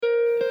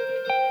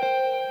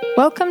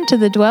Welcome to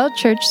the Dwell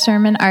Church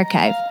Sermon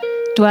Archive.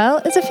 Dwell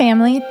is a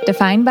family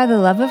defined by the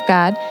love of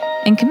God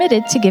and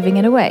committed to giving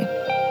it away.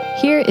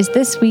 Here is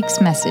this week's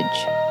message.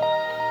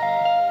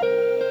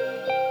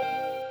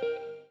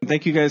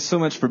 Thank you guys so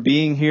much for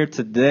being here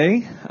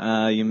today.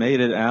 You made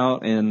it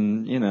out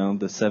in,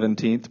 the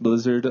 17th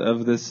blizzard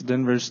of this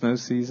Denver snow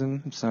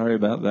season. I'm sorry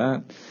about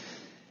that.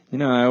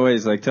 I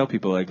always tell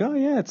people oh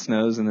yeah, it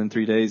snows, and then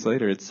 3 days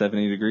later it's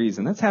 70 degrees.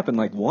 And that's happened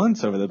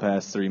once over the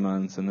past 3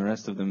 months, and the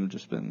rest of them have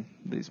just been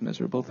these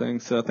miserable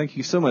things. So thank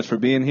you so much for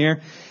being here.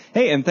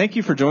 Hey, and thank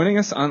you for joining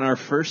us on our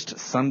first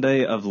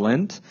Sunday of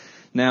Lent.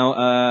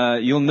 Now,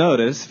 you'll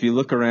notice if you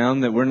look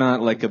around that we're not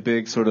a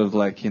big sort of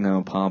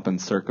pomp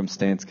and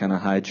circumstance kind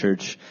of high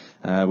church.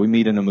 We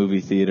meet in a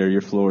movie theater.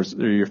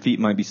 Your feet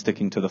might be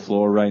sticking to the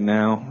floor right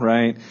now,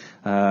 right?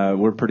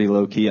 We're pretty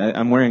low key.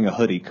 I'm wearing a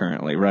hoodie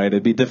currently, right?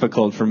 It'd be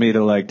difficult for me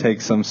to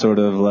take some sort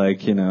of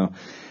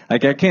I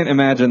can't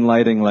imagine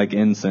lighting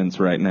incense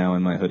right now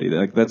in my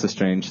hoodie. That's a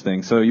strange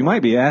thing. So you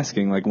might be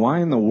asking, why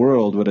in the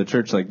world would a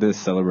church like this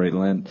celebrate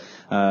Lent?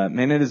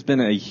 Man, it has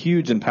been a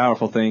huge and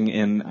powerful thing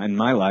in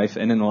my life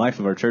and in the life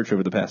of our church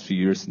over the past few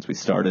years since we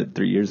started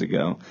 3 years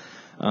ago.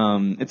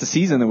 It's a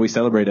season that we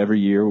celebrate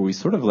every year where we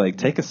sort of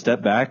take a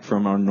step back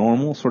from our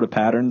normal sort of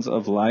patterns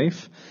of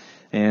life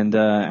and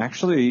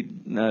actually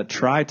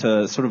try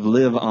to sort of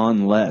live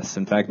on less.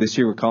 In fact, this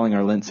year we're calling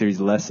our Lent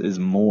series Less is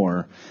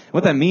More.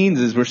 What that means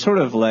is we're sort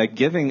of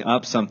giving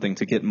up something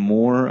to get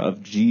more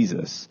of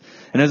Jesus.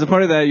 And as a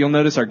part of that, you'll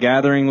notice our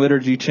gathering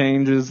liturgy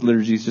changes.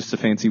 Liturgy is just a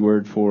fancy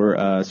word for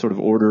sort of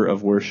order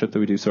of worship that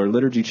we do. So our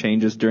liturgy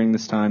changes during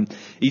this time.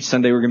 Each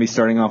Sunday we're going to be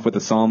starting off with a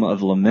psalm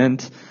of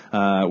lament.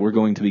 We're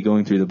going to be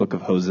going through the book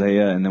of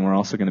Hosea, and then we're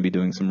also going to be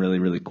doing some really,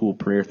 really cool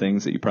prayer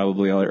things that you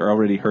probably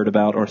already heard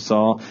about or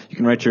saw. You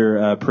can write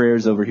your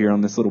prayers over here on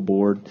this little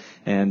board.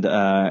 And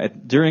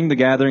during the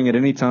gathering at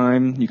any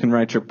time, you can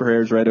write your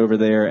prayers right over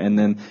there. And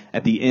then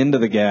at the end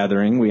of the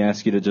gathering, we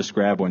ask you to just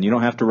grab one. You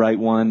don't have to write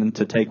one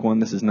to take one.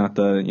 This is not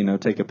the,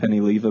 take a penny,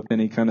 leave a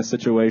penny kind of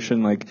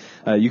situation.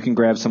 You can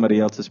grab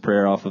somebody else's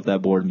prayer off of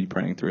that board and be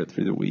praying through it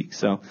through the week.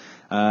 So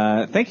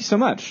thank you so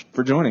much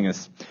for joining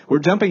us. We're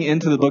jumping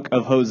into the book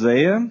of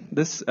Hosea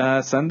this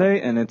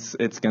Sunday, and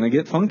it's going to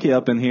get funky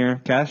up in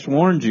here. Cash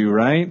warned you,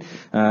 right?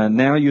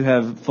 Now you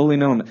have fully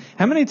known.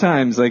 How many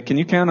times, can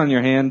you count on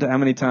your hand how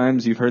many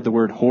times you've heard the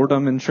word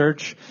whoredom in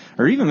church?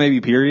 Or even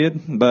maybe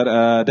period,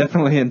 but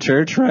definitely in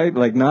church, right?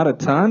 Not a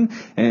ton.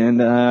 And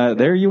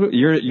there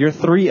you're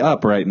 3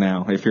 up right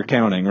now if you're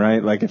counting,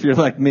 right? If you're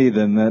like me,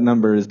 then that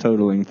number is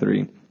totaling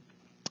 3.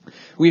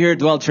 We here at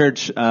Dwell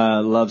Church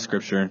love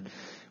Scripture.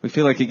 We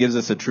feel like it gives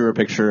us a truer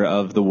picture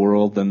of the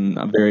world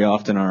than very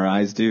often our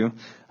eyes do,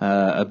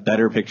 a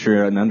better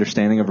picture, an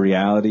understanding of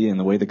reality and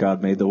the way that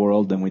God made the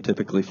world than we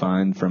typically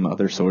find from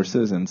other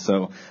sources. And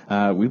so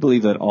we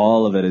believe that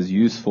all of it is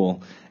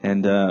useful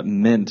and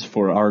meant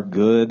for our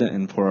good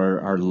and for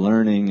our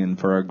learning and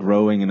for our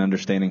growing and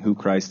understanding who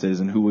Christ is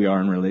and who we are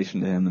in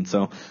relation to Him. And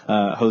so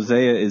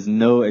Hosea is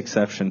no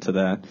exception to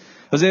that.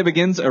 Hosea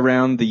begins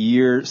around the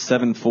year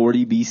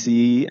 740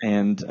 BC,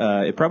 and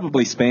it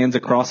probably spans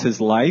across his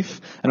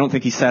life. I don't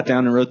think he sat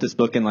down and wrote this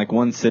book in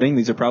one sitting.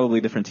 These are probably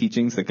different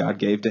teachings that God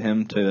gave to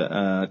him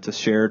to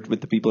share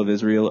with the people of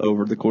Israel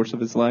over the course of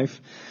his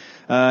life.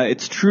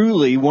 It's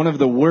truly one of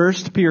the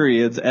worst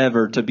periods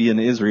ever to be an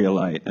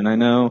Israelite. And I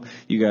know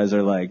you guys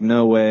are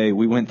no way.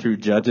 We went through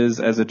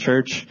Judges as a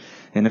church.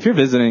 And if you're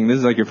visiting, this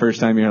is your first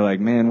time, you're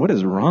man, what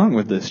is wrong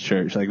with this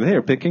church? They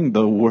are picking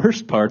the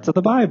worst parts of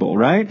the Bible,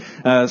 right?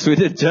 So we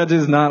did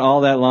Judges not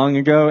all that long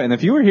ago. And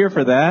if you were here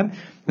for that,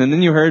 and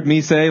then you heard me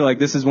say,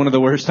 this is one of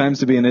the worst times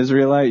to be an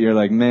Israelite, you're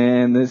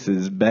man, this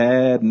is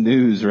bad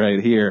news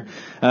right here.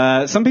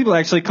 Some people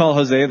actually call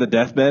Hosea the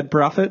deathbed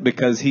prophet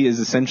because he is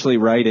essentially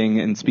writing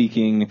and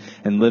speaking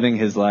and living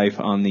his life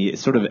on the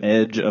sort of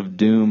edge of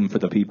doom for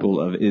the people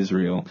of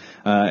Israel.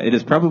 It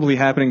is probably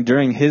happening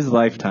during his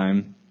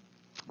lifetime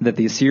that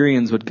the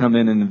Assyrians would come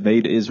in and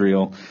invade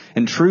Israel.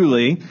 And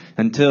truly,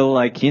 until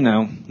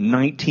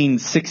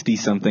 1960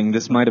 something,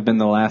 this might have been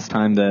the last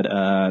time that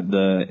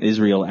the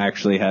Israel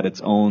actually had its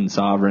own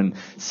sovereign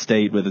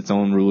state with its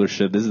own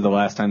rulership. This is the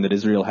last time that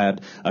Israel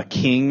had a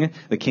king,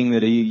 the king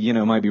that he,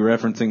 might be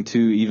referencing to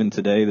even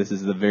today. This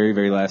is the very,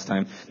 very last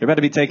time. They're about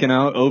to be taken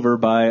over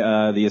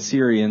by the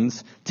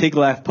Assyrians,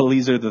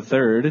 Tiglath-Pileser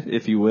III,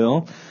 if you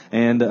will.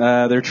 And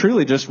they're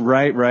truly just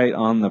right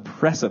on the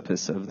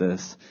precipice of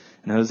this.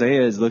 And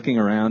Hosea is looking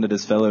around at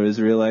his fellow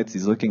Israelites.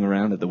 He's looking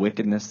around at the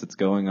wickedness that's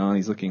going on.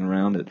 He's looking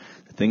around at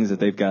the things that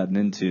they've gotten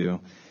into.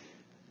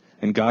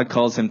 And God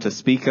calls him to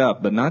speak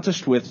up, but not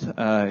just with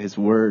his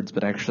words,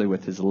 but actually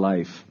with his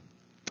life.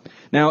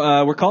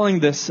 Now, we're calling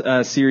this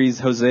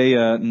series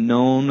Hosea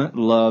Known,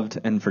 Loved,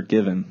 and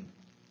Forgiven.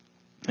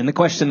 And the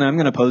question I'm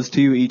going to pose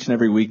to you each and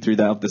every week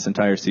throughout this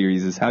entire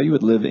series is how you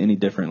would live any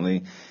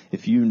differently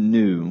if you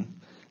knew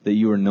that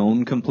you were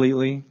known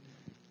completely,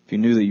 if you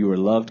knew that you were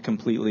loved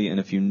completely, and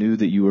if you knew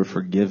that you were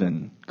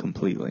forgiven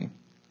completely.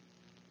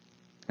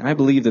 And I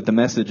believe that the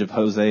message of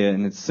Hosea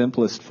in its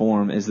simplest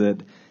form is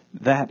that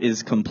that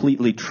is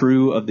completely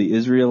true of the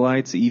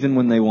Israelites, even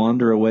when they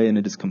wander away, and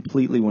it is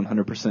completely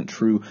 100%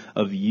 true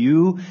of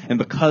you. And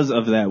because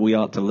of that, we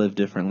ought to live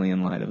differently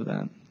in light of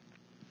that.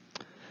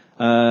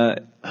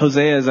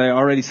 Hosea, as I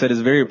already said, is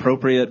a very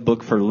appropriate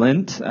book for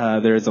Lent.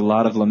 There is a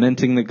lot of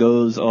lamenting that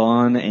goes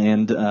on,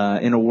 and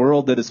in a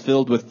world that is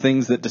filled with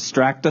things that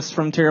distract us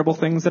from terrible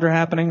things that are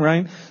happening,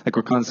 right? Like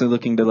we're constantly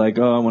looking to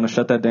I want to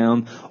shut that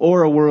down.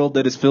 Or a world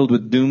that is filled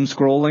with doom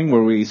scrolling,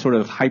 where we sort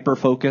of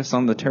hyper-focus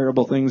on the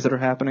terrible things that are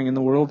happening in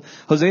the world.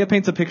 Hosea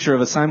paints a picture of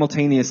a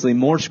simultaneously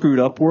more screwed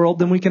up world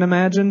than we can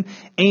imagine,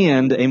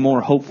 and a more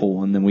hopeful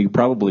one than we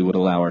probably would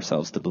allow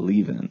ourselves to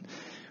believe in.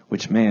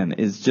 Which, man,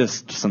 is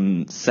just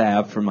some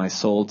salve for my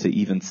soul to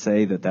even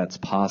say that that's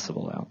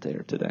possible out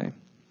there today.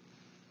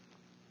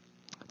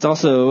 It's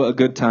also a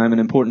good time, an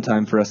important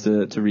time for us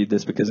to read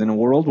this, because in a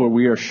world where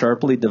we are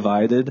sharply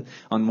divided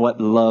on what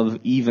love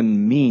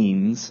even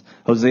means,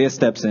 Hosea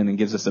steps in and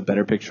gives us a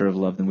better picture of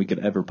love than we could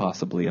ever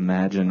possibly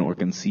imagine or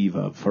conceive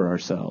of for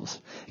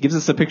ourselves. It gives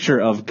us a picture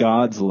of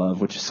God's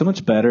love, which is so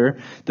much better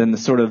than the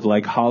sort of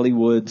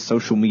Hollywood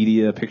social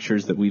media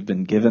pictures that we've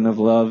been given of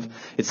love.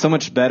 It's so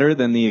much better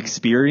than the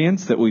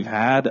experience that we've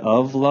had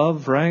of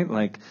love, right?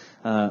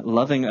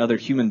 Loving other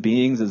human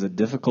beings is a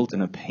difficult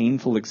and a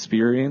painful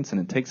experience,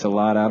 and it takes a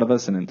lot out of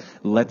us, and it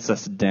lets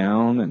us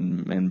down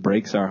and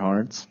breaks our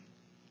hearts.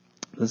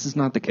 This is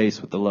not the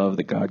case with the love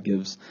that God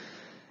gives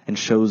and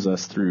shows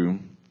us through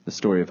the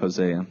story of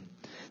Hosea.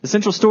 The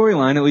central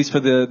storyline, at least for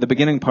the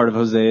beginning part of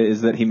Hosea,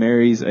 is that he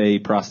marries a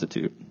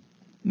prostitute.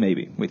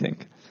 Maybe, we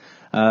think.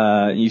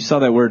 You saw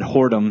that word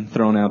whoredom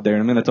thrown out there,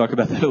 and I'm going to talk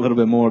about that a little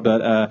bit more,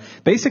 but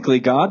basically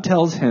God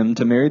tells him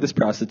to marry this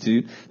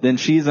prostitute, then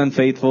she's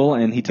unfaithful,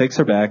 and he takes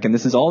her back, and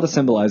this is all to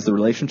symbolize the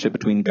relationship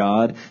between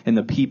God and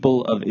the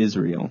people of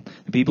Israel.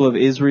 The people of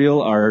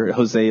Israel are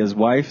Hosea's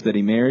wife that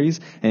he marries,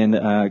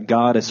 and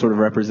God is sort of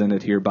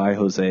represented here by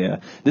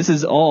Hosea. This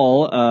is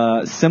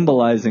all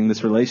symbolizing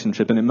this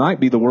relationship, and it might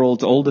be the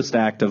world's oldest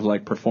act of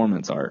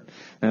performance art.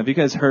 Now, have you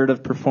guys heard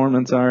of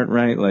performance art,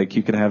 right?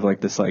 You could have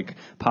this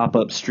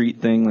pop-up street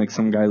thing, like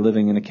some guy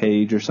living in a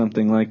cage or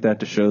something like that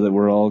to show that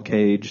we're all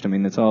caged. I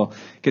mean, it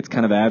gets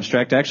kind of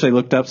abstract. I actually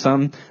looked up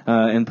some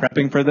in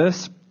prepping for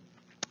this.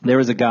 There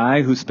was a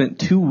guy who spent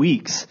 2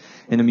 weeks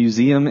in a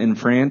museum in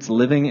France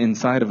living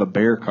inside of a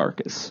bear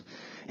carcass.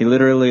 He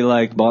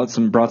literally brought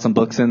some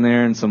books in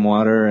there and some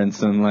water and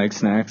some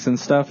snacks and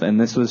stuff, and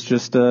this was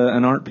just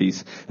an art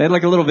piece. They had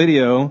a little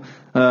video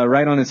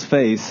right on his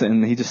face,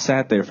 and he just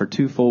sat there for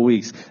 2 full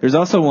weeks. There's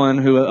also one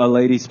a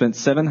lady spent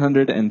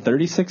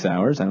 736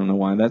 hours, I don't know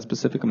why that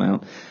specific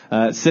amount,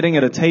 sitting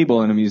at a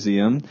table in a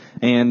museum,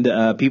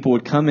 and people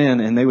would come in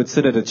and they would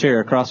sit at a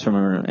chair across from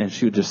her, and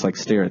she would just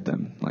stare at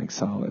them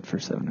solid for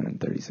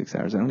 736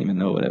 hours. I don't even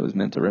know what it was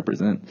meant to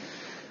represent.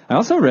 I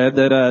also read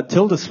that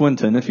Tilda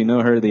Swinton, if you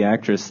know her, the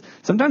actress,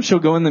 sometimes she'll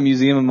go in the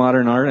Museum of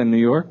Modern Art in New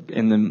York,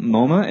 in the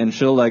MoMA, and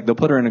she'll they'll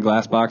put her in a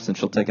glass box and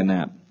she'll take a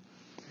nap.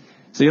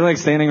 So you're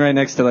standing right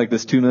next to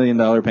this $2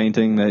 million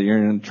painting that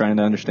you're trying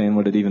to understand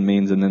what it even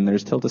means, and then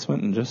there's Tilda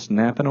Swinton just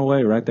napping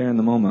away right there in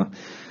the MoMA.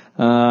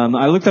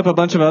 I looked up a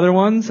bunch of other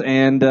ones,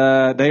 and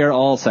they are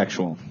all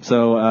sexual.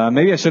 So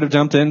maybe I should have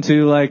jumped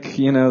into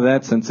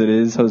that, since it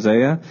is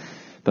Hosea.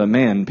 But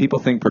man, people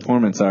think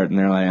performance art, and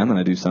they're I'm going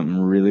to do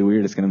something really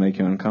weird. It's going to make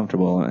you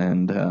uncomfortable,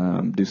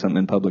 and do something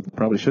in public that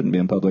probably shouldn't be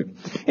in public.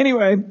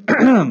 Anyway,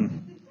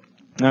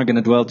 not going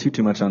to dwell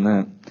too much on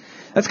that.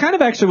 That's kind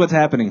of actually what's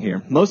happening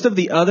here. Most of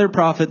the other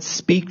prophets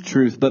speak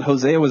truth, but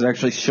Hosea was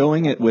actually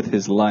showing it with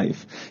his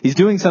life. He's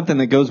doing something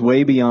that goes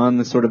way beyond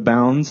the sort of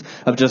bounds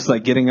of just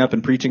getting up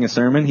and preaching a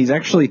sermon. He's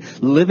actually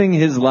living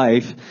his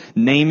life,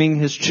 naming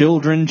his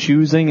children,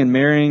 choosing and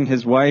marrying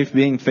his wife,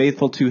 being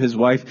faithful to his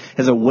wife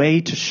as a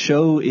way to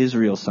show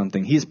Israel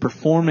something. He is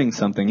performing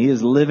something. He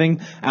is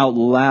living out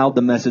loud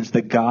the message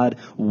that God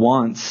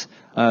wants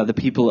the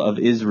people of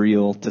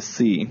Israel to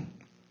see.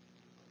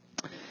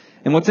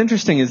 And what's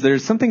interesting is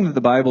there's something that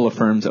the Bible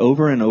affirms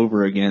over and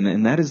over again,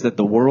 and that is that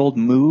the world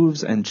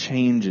moves and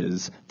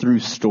changes through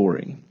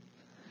story.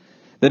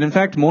 That in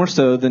fact, more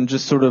so than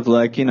just sort of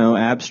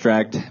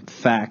abstract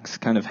facts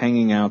kind of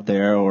hanging out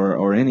there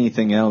or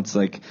anything else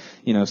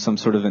some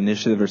sort of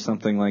initiative or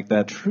something like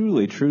that.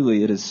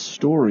 Truly, it is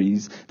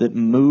stories that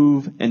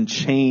move and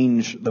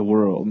change the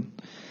world.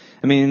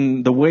 I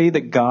mean, the way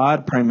that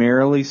God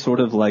primarily sort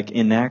of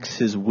enacts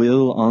his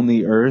will on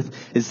the earth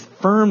is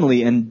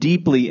firmly and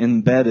deeply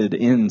embedded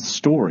in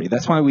story.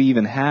 That's why we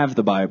even have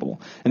the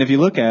Bible. And if you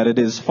look at it,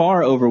 it is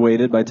far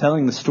overweighted by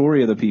telling the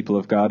story of the people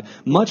of God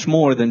much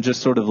more than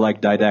just sort of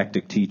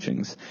didactic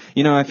teachings.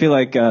 I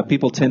feel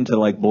people tend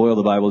to boil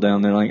the Bible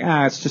down. They're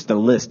it's just a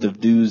list of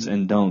do's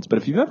and don'ts. But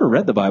if you've ever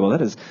read the Bible,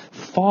 that is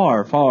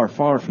far, far,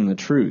 far from the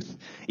truth.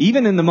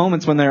 Even in the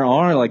moments when there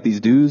are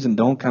these do's and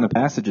don't kind of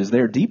passages, they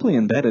are deeply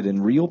embedded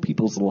in real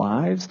people's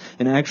lives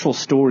and actual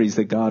stories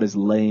that God is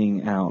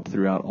laying out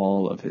throughout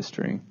all of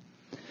history.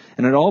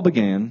 And it all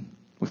began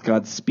with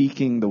God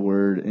speaking the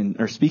word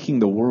speaking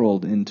the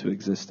world into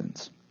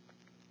existence.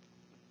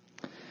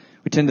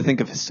 We tend to think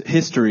of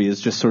history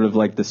as just sort of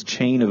like this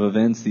chain of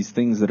events, these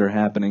things that are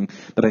happening.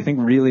 But I think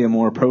really a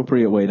more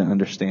appropriate way to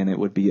understand it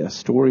would be a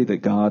story that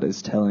God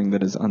is telling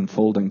that is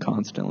unfolding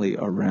constantly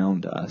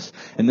around us.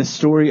 And this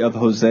story of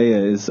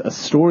Hosea is a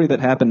story that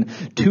happened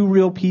to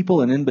real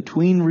people and in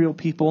between real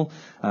people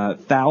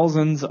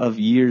thousands of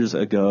years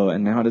ago.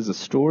 And now it is a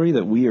story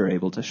that we are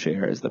able to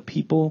share as the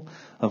people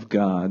of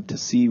God to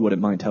see what it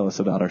might tell us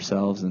about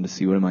ourselves and to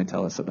see what it might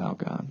tell us about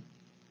God.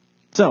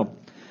 So,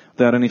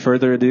 without any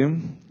further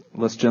ado,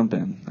 let's jump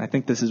in. I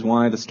think this is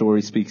why the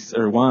story speaks,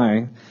 or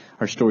why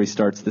our story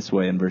starts this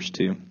way in verse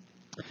 2.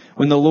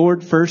 When the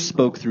Lord first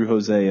spoke through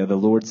Hosea, the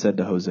Lord said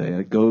to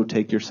Hosea, "Go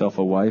take yourself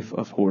a wife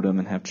of whoredom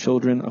and have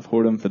children of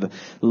whoredom, for the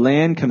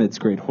land commits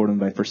great whoredom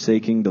by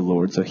forsaking the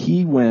Lord." So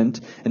he went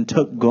and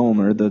took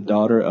Gomer, the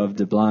daughter of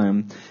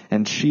Diblaim,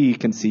 and she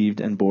conceived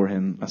and bore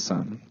him a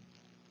son.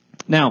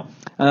 Now,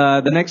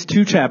 the next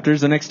two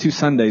chapters, the next two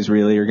Sundays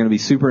really, are going to be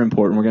super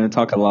important. We're going to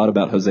talk a lot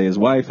about Hosea's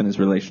wife and his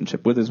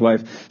relationship with his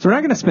wife. So we're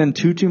not going to spend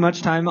too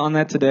much time on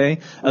that today,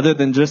 other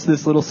than just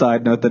this little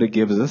side note that it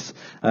gives us.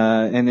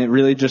 And it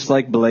really just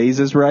like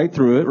blazes right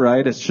through it,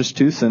 right? It's just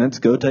two sentences.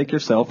 Go take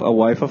yourself a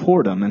wife of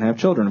whoredom and have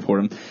children of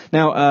whoredom.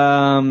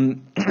 Now,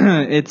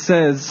 it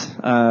says,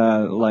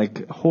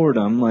 like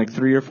whoredom, like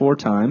 3 or 4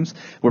 times.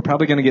 We're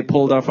probably going to get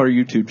pulled off our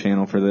YouTube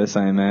channel for this,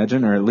 I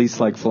imagine, or at least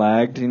like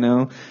flagged, you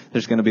know.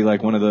 There's going to be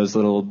like one of those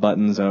little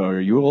buttons,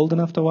 are you old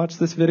enough to watch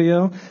this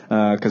video?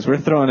 Because we're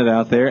throwing it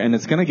out there, and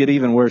it's going to get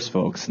even worse,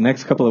 folks.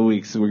 Next couple of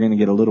weeks, we're going to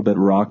get a little bit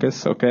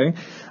raucous, okay?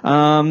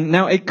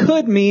 Now, it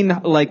could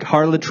mean like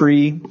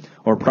harlotry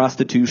or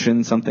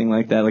prostitution, something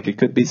like that. Like it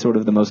could be sort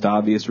of the most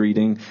obvious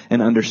reading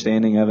and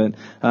understanding of it.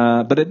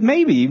 But it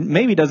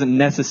maybe doesn't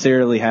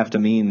necessarily have to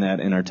mean that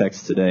in our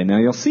text today. Now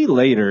you'll see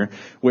later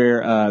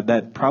where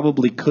that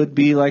probably could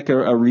be like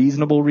a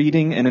reasonable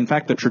reading. And in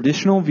fact, the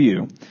traditional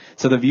view,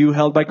 so the view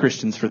held by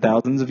Christians for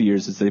thousands of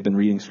years as they've been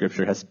reading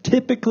Scripture, has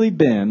typically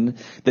been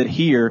that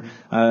here,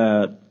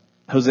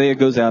 Hosea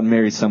goes out and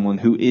marries someone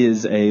who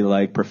is a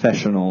like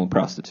professional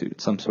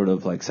prostitute, some sort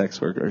of like sex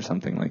worker or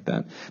something like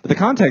that. But the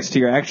context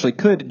here actually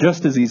could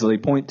just as easily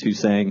point to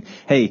saying,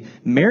 hey,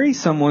 marry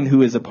someone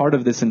who is a part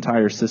of this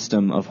entire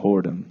system of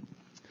whoredom.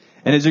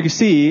 And as you're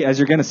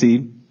going to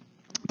see,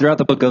 throughout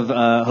the book of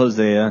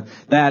Hosea,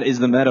 that is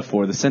the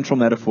metaphor, the central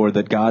metaphor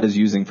that God is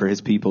using for his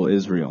people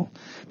Israel.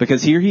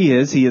 Because here he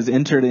has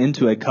entered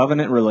into a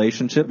covenant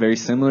relationship very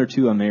similar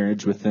to a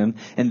marriage with them,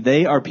 and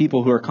they are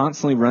people who are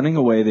constantly running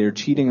away, they are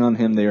cheating on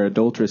him, they are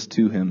adulterous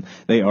to him,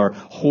 they are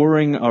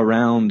whoring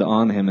around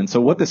on him. And so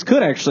what this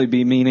could actually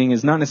be meaning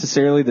is not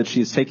necessarily that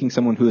she is taking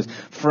someone who is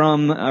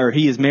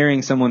he is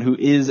marrying someone who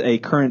is a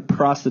current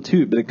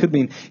prostitute, but it could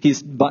mean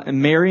he's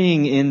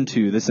marrying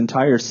into this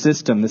entire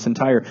system, this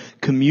entire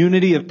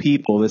community of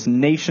people, this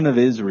nation of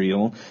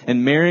Israel,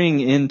 and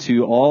marrying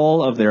into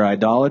all of their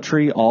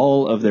idolatry,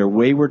 all of their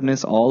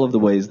waywardness, all of the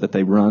ways that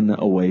they run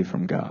away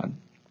from God.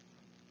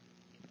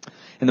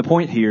 And the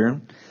point here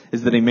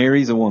is that he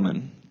marries a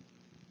woman,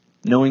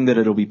 knowing that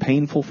it'll be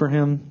painful for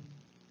him,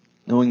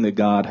 knowing that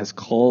God has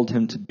called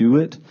him to do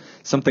it,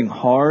 something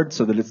hard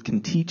so that it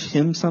can teach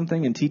him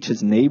something and teach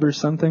his neighbor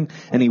something,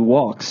 and he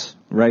walks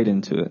right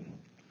into it.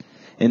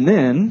 And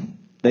then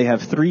they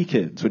have 3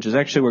 kids, which is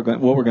actually what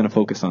we're going to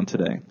focus on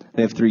today.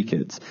 They have 3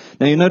 kids.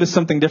 Now, you notice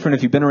something different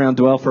if you've been around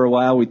Dwell for a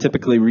while. We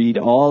typically read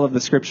all of the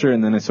Scripture,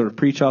 and then I sort of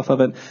preach off of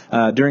it.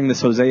 During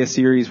this Hosea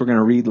series, we're going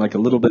to read like a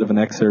little bit of an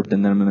excerpt,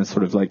 and then I'm going to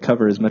sort of like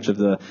cover as much of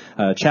the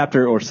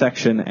chapter or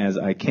section as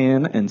I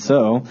can. And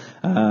so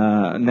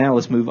now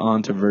let's move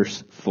on to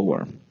verse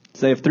 4.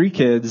 So they have 3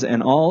 kids,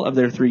 and all of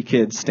their 3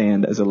 kids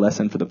stand as a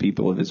lesson for the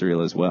people of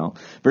Israel as well.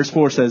 Verse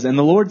 4 says, "And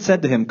the Lord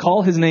said to him,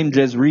 call his name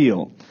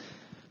Jezreel."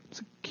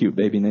 Cute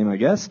baby name, I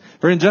guess.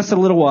 "For in just a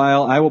little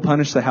while I will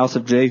punish the house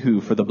of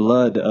Jehu for the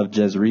blood of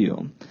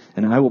Jezreel,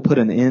 and I will put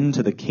an end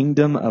to the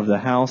kingdom of the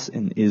house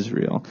in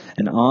Israel.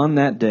 And on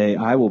that day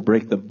I will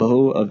break the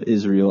bow of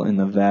Israel in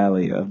the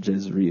valley of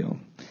Jezreel."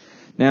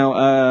 Now,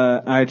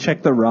 I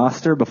checked the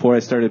roster before I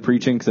started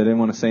preaching because I didn't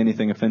want to say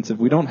anything offensive.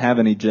 We don't have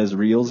any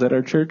Jezreels at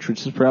our church,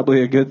 which is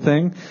probably a good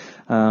thing.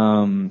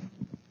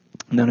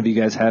 None of you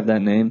guys have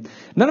that name.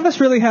 None of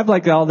us really have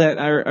like all that,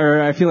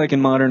 or I feel like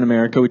in modern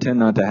America we tend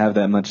not to have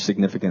that much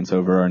significance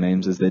over our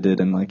names as they did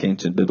in like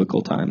ancient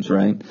biblical times,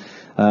 right?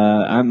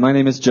 My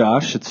name is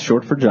Josh. It's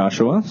short for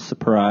Joshua.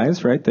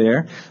 Surprise, right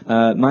there.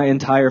 My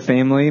entire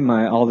family,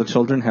 all the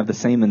children have the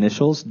same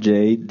initials,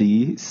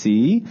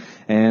 JDC.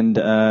 And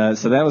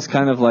so that was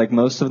kind of like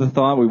most of the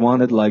thought. We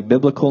wanted like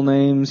biblical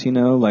names, you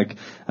know, like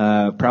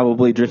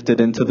probably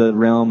drifted into the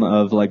realm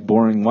of like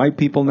boring white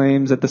people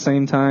names at the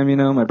same time, you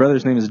know. My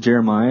brother's name is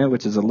Jeremiah,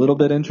 which is a little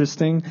bit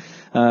interesting.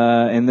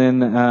 And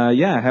then,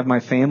 I have my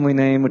family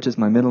name, which is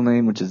my middle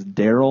name, which is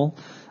Daryl,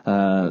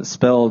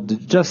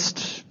 spelled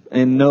just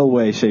in no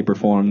way, shape, or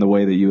form the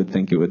way that you would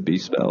think it would be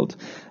spelled.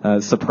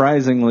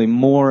 Surprisingly,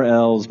 more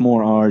L's,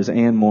 more R's,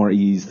 and more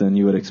E's than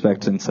you would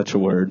expect in such a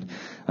word.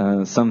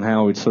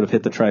 Somehow we sort of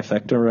hit the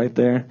trifecta right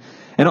there.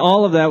 And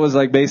all of that was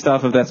like based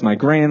off of that's my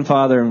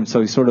grandfather, and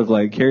so he sort of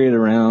like carried it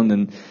around.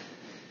 And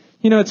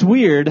It's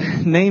weird.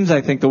 Names,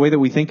 I think, the way that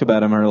we think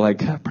about them are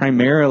like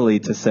primarily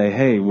to say,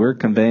 hey, we're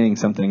conveying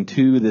something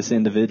to this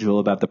individual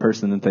about the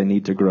person that they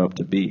need to grow up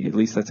to be. At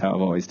least that's how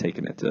I've always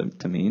taken it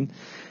to mean.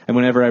 And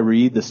whenever I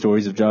read the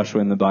stories of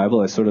Joshua in the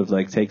Bible, I sort of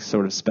like take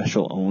sort of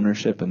special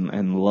ownership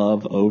and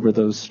love over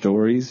those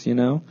stories,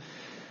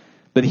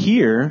 But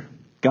here,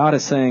 God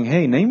is saying,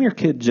 hey, name your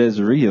kid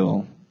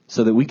Jezreel,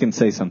 so that we can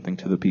say something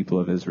to the people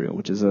of Israel,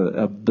 which is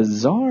a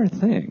bizarre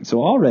thing.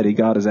 So already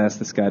God has asked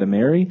this guy to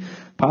marry,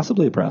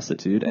 possibly a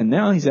prostitute, and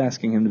now he's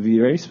asking him to be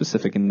very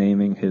specific in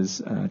naming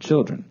his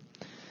children.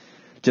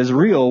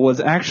 Jezreel was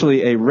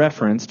actually a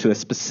reference to a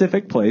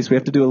specific place. We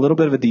have to do a little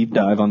bit of a deep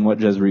dive on what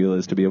Jezreel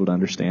is to be able to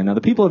understand. Now, the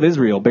people of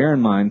Israel, bear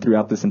in mind,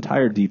 throughout this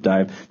entire deep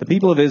dive, the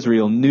people of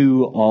Israel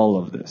knew all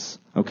of this,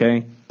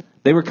 okay?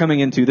 They were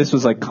coming into, this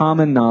was like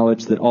common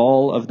knowledge that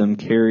all of them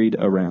carried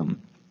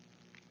around.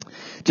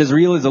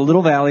 Jezreel is a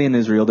little valley in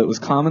Israel that was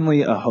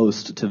commonly a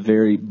host to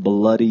very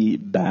bloody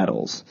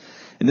battles.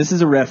 And this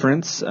is a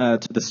reference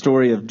to the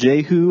story of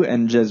Jehu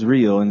and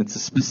Jezreel, and it's a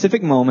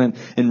specific moment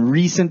in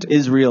recent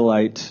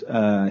Israelite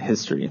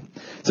history.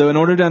 So in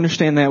order to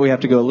understand that, we have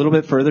to go a little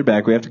bit further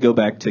back. We have to go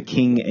back to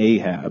King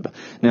Ahab.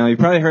 Now, you've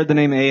probably heard the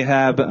name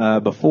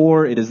Ahab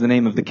before. It is the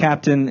name of the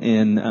captain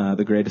in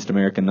the greatest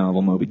American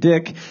novel, Moby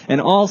Dick,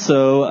 and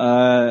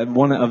also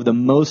one of the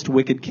most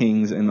wicked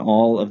kings in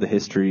all of the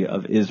history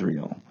of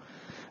Israel.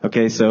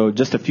 Okay, so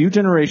just a few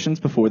generations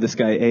before this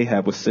guy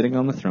Ahab was sitting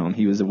on the throne,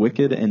 he was a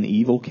wicked and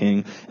evil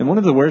king. And one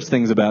of the worst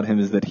things about him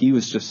is that he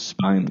was just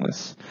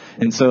spineless.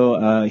 And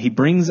so he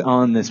brings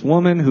on this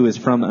woman who is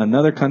from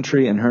another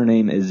country, and her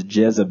name is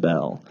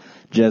Jezebel.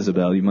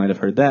 Jezebel, you might have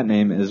heard that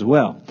name as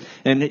well.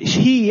 And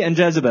he and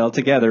Jezebel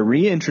together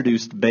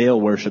reintroduced Baal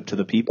worship to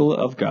the people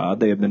of God.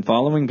 They had been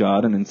following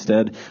God, and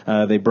instead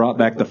they brought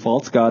back the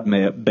false god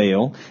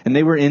Baal, and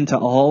they were into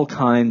all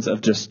kinds of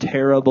just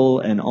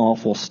terrible and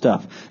awful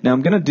stuff. Now,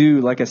 I'm going to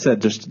do, like I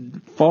said, just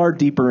far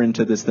deeper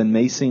into this than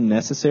may seem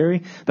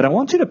necessary, but I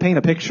want you to paint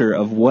a picture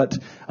of what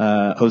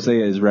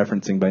Hosea is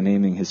referencing by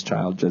naming his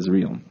child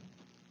Jezreel.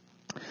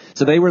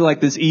 So they were like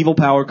this evil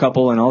power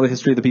couple in all the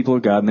history of the people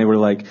of God, and they were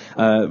like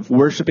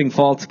worshiping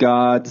false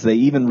gods. They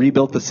even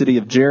rebuilt the city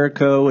of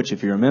Jericho, which,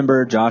 if you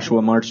remember,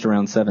 Joshua marched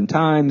around 7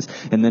 times,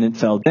 and then it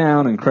fell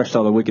down and crushed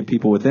all the wicked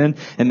people within.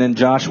 And then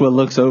Joshua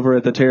looks over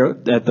at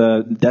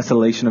the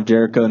desolation of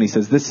Jericho, and he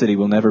says, this city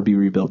will never be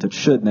rebuilt. It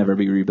should never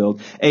be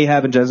rebuilt.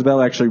 Ahab and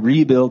Jezebel actually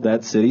rebuild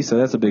that city, so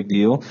that's a big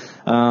deal.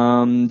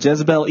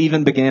 Jezebel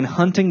even began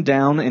hunting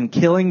down and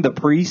killing the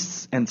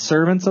priests and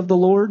servants of the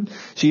Lord.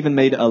 She even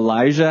made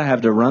Elijah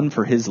have to run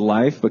for his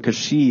life because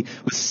she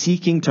was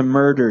seeking to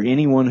murder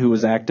anyone who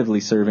was actively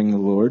serving the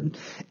Lord.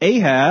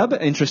 Ahab,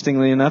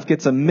 interestingly enough,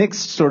 gets a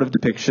mixed sort of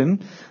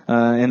depiction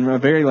and a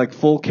very like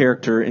full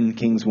character in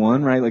Kings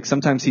 1, right? Like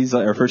sometimes he's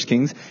or First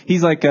Kings,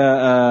 he's like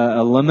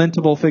a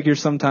lamentable figure,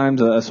 sometimes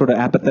a sort of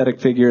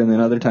apathetic figure, and then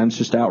other times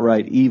just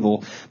outright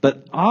evil.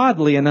 But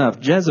oddly enough,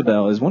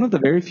 Jezebel is one of the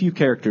very few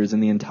characters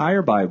in the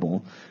entire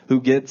Bible who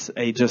gets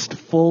a just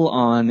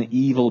full-on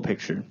evil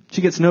picture.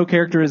 She gets no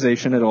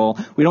characterization at all.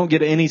 We don't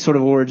get any sort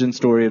of origin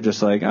story of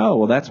just like, oh,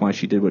 well, that's why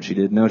she did what she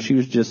did. No, she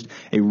was just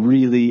a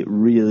really,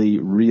 really,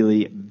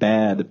 really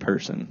bad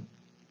person.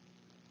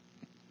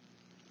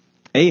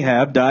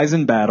 Ahab dies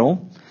in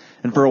battle,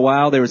 and for a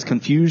while there was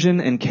confusion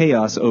and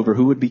chaos over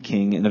who would be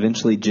king, and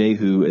eventually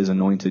Jehu is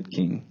anointed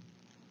king.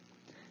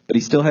 But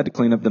he still had to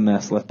clean up the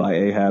mess left by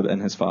Ahab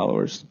and his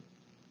followers.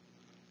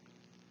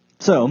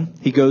 So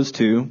he goes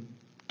to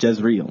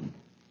Jezreel.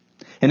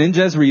 And in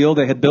Jezreel,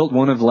 they had built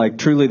one of like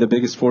truly the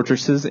biggest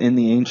fortresses in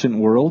the ancient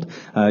world.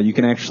 You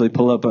can actually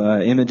pull up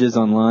images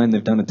online.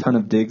 They've done a ton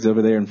of digs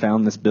over there and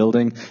found this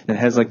building. It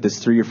has like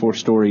this 3 or 4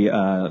 story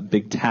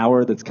big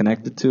tower that's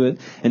connected to it.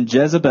 And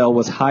Jezebel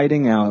was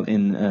hiding out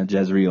in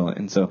Jezreel.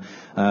 And so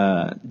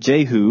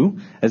Jehu,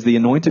 as the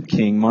anointed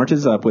king,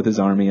 marches up with his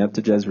army up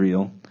to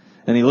Jezreel.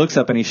 And he looks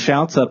up and he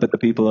shouts up at the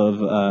people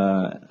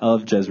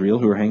of Jezreel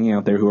who are hanging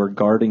out there, who are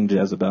guarding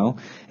Jezebel.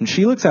 And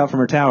she looks out from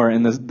her tower,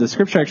 and the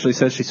scripture actually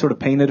says she sort of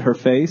painted her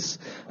face,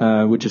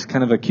 which is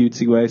kind of a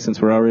cutesy way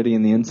since we're already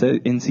in the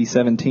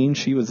NC-17.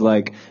 She was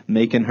like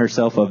making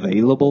herself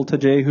available to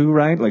Jehu,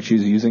 right? Like she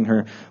was using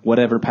her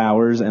whatever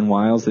powers and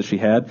wiles that she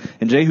had.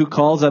 And Jehu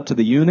calls up to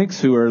the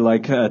eunuchs who are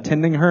like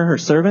attending her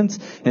servants,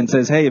 and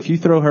says, hey, if you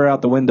throw her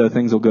out the window,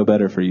 things will go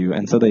better for you.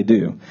 And so they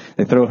do.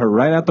 They throw her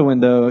right out the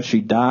window.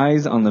 She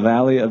dies on the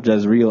valley of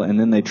Jezreel, and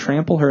then they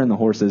trample her in the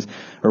horses,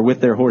 or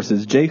with their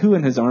horses. Jehu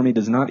and his army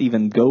does not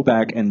even go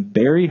back and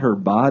bury her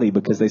body,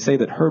 because they say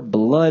that her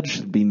blood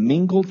should be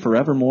mingled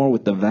forevermore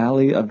with the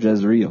valley of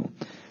Jezreel.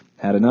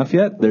 Had enough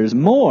yet? There's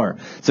more.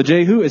 So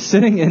Jehu is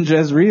sitting in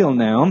Jezreel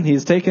now.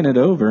 He's taken it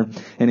over,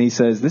 and he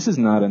says, this is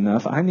not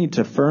enough. I need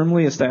to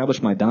firmly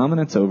establish my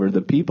dominance over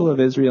the people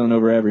of Israel and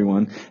over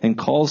everyone, and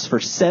calls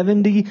for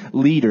 70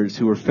 leaders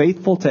who were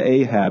faithful to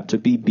Ahab to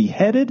be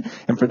beheaded,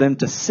 and for them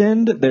to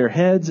send their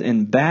heads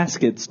in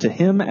baskets to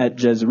him at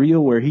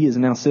Jezreel, where he is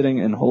now sitting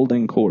and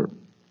holding court.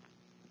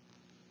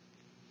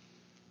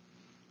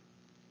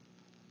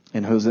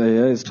 And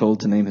Hosea is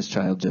told to name his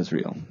child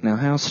Jezreel. Now,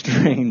 how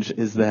strange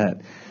is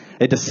that?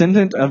 A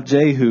descendant of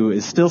Jehu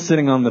is still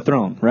sitting on the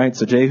throne, right?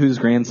 So Jehu's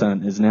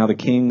grandson is now the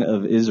king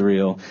of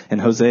Israel.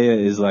 And Hosea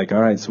is like,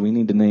 all right, so we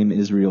need to name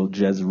Israel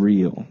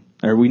Jezreel.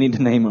 Or we need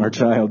to name our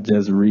child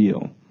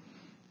Jezreel.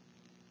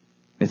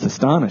 It's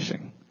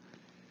astonishing.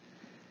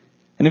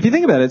 And if you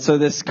think about it, so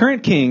this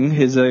current king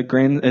is a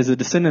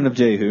descendant of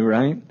Jehu,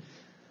 right?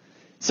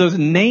 So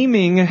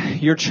naming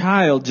your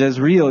child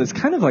Jezreel is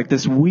kind of like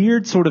this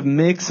weird sort of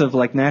mix of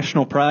like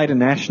national pride and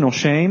national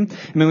shame.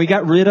 I mean, we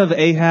got rid of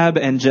Ahab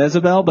and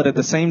Jezebel, but at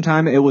the same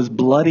time it was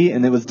bloody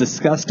and it was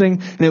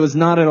disgusting and it was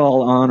not at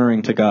all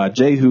honoring to God.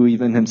 Jehu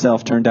even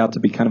himself turned out to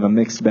be kind of a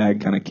mixed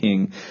bag kind of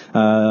king.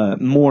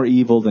 More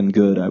evil than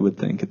good, I would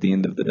think, at the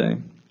end of the day.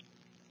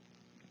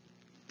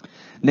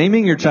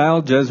 Naming your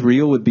child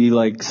Jezreel would be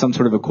like some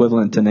sort of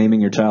equivalent to naming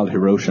your child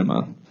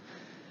Hiroshima.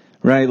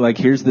 Right, like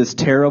here's this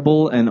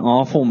terrible and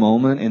awful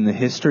moment in the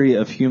history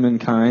of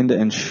humankind,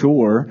 and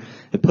sure,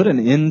 it put an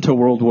end to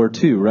World War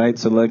II, right?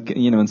 So like,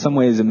 in some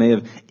ways it may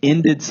have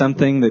ended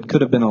something that could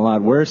have been a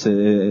lot worse.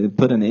 It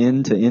put an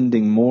end to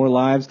ending more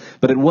lives,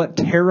 but at what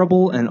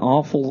terrible and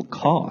awful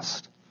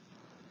cost?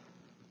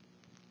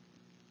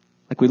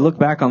 Like we look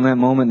back on that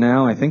moment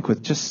now, I think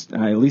with just,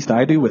 at least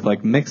I do, with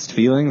like mixed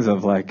feelings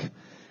of like,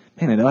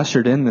 man, it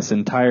ushered in this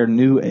entire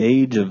new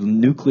age of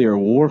nuclear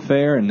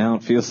warfare, and now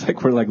it feels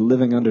like we're like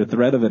living under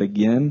threat of it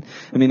again.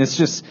 I mean,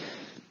 it's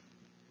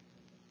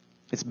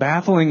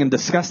baffling and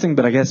disgusting,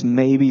 but I guess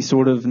maybe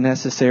sort of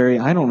necessary.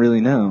 I don't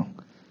really know.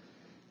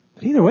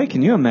 But either way,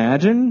 can you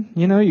imagine?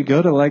 You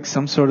go to like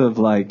some sort of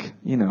like,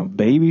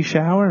 baby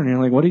shower, and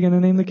you're like, what are you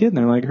going to name the kid? And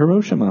they're like,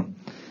 Hiroshima.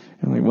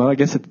 I'm like, well, I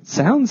guess it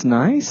sounds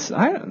nice.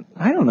 I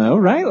don't know,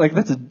 right? Like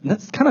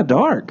that's kind of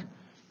dark.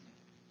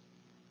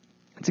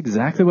 That's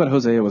exactly what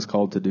Hosea was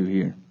called to do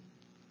here.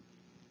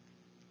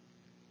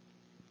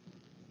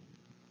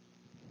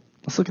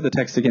 Let's look at the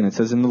text again. It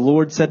says, and the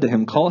Lord said to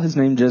him, call his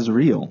name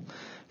Jezreel,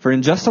 for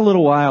in just a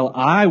little while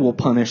I will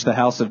punish the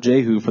house of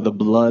Jehu for the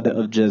blood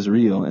of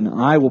Jezreel, and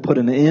I will put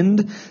an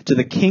end to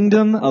the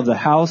kingdom of the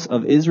house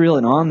of Israel,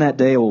 and on that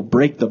day I will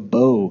break the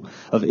bow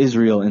of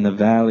Israel in the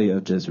valley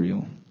of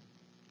Jezreel.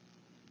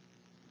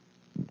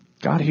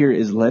 God here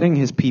is letting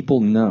his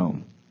people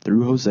know,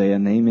 through Hosea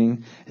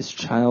naming his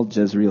child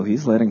Jezreel,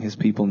 he's letting his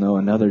people know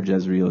another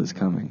Jezreel is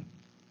coming.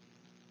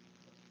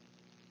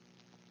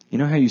 You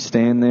know how you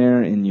stand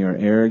there in your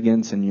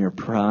arrogance and your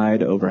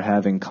pride over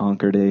having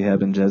conquered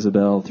Ahab and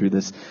Jezebel through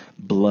this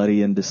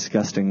bloody and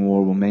disgusting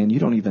war? Well, man, you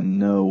don't even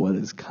know what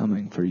is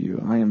coming for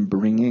you. I am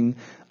bringing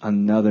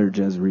another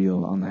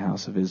Jezreel on the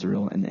house of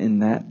Israel, and in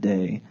that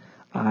day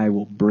I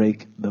will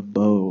break the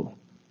bow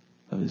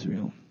of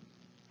Israel.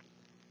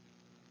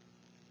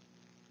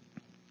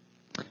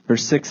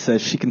 Verse 6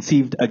 says, she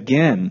conceived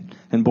again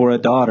and bore a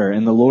daughter,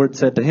 and the Lord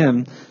said to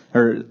him,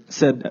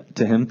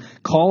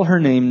 call her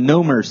name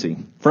No Mercy,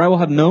 for I will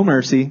have no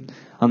mercy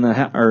on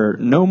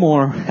no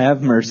more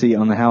have mercy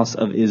on the house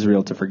of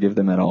Israel to forgive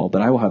them at all,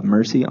 but I will have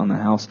mercy on the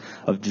house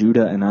of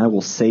Judah, and I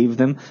will save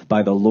them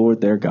by the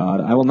Lord their God.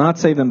 I will not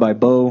save them by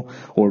bow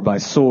or by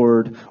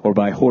sword or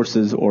by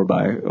horses or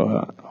by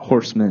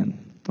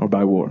horsemen or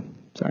by war.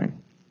 Sorry.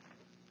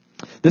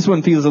 This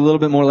one feels a little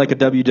bit more like a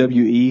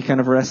WWE kind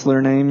of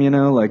wrestler name,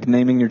 like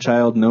naming your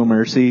child No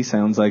Mercy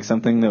sounds like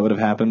something that would have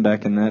happened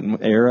back in that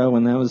era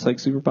when that was like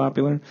super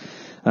popular.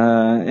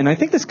 And I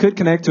think this could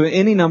connect to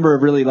any number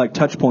of really like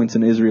touch points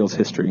in Israel's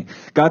history.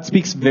 God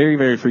speaks very,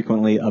 very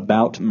frequently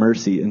about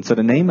mercy. And so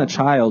to name a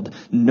child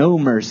No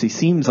Mercy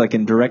seems like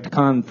in direct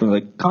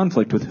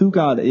conflict with who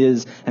God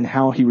is and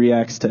how he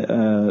reacts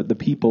to the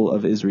people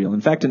of Israel. In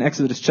fact, in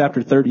Exodus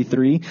chapter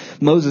 33,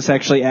 Moses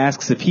actually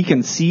asks if he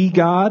can see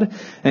God.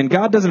 And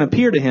God doesn't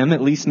appear to him,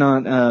 at least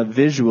not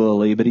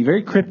visually, but he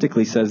very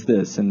cryptically says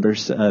this in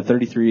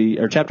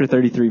chapter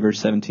 33, verse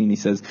 17. He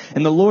says,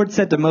 and the Lord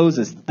said to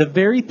Moses, the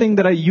very thing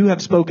that you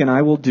have spoken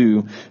I will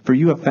do, for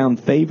you have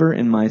found favor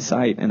in my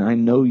sight, and I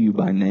know you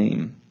by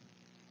name.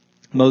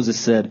 Moses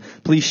said,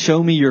 please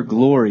show me your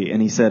glory.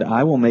 And he said,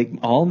 I will make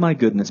all my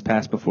goodness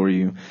pass before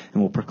you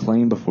and will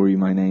proclaim before you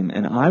my name.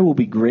 And I will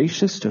be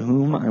gracious to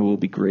whom I will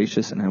be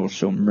gracious, and I will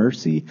show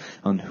mercy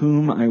on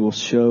whom I will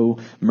show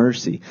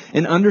mercy.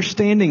 In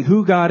understanding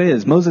who God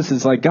is, Moses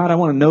is like, God, I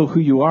want to know who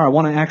you are. I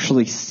want to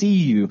actually see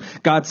you.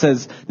 God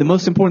says, the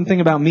most important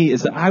thing about me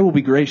is that I will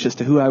be gracious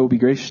to who I will be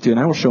gracious to, and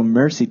I will show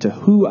mercy to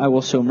who I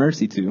will show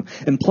mercy to.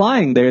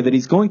 Implying there that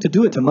he's going to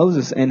do it to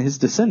Moses and his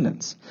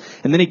descendants.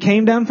 And then he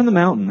came down from the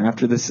mountain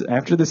after this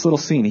little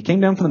scene. He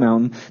came down from the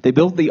mountain. They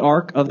built the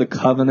Ark of the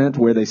Covenant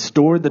where they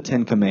stored the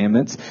 10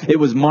 Commandments. It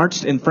was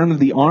marched in front of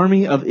the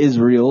army of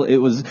Israel. It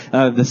was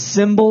the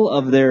symbol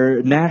of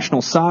their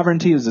national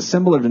sovereignty. It was a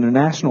symbol of their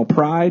national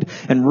pride.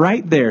 And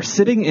right there,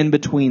 sitting in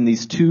between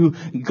these two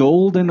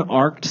golden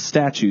arched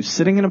statues,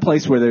 sitting in a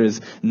place where there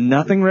is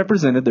nothing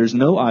represented, there's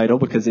no idol,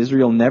 because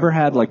Israel never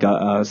had like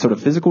a sort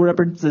of physical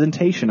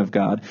representation of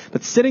God.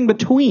 But sitting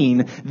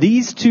between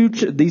these two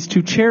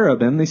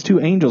cherubim, these two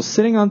angels,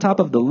 sitting on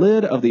top of the lid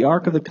of the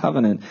Ark of the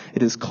Covenant,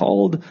 it is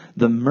called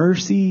the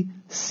mercy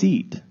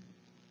seat.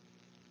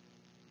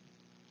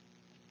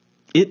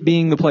 It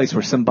being the place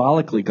where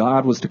symbolically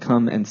God was to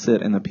come and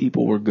sit and the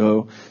people were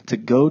go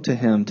to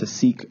him to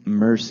seek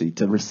mercy,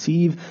 to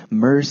receive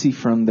mercy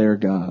from their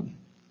God.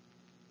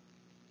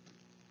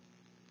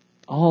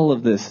 All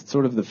of this,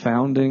 sort of the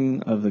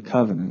founding of the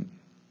covenant.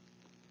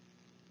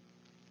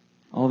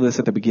 All of this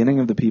at the beginning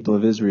of the people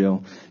of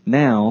Israel.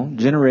 Now,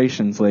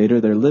 generations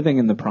later, they're living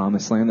in the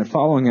promised land. They're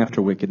following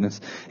after wickedness.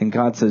 And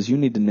God says, you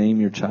need to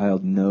name your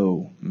child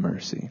No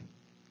Mercy.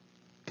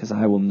 Because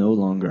I will no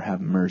longer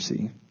have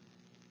mercy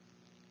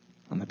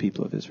on the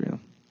people of Israel.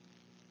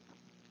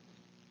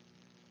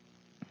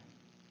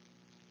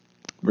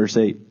 Verse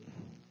 8.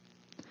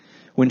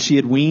 When she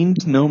had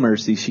weaned no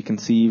mercy, she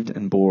conceived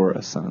and bore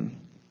a son.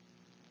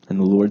 And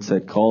the Lord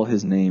said, call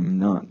his name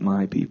Not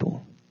My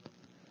People.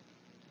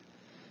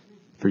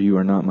 For you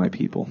are not my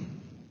people,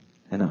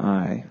 and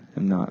I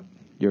am not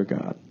your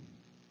God.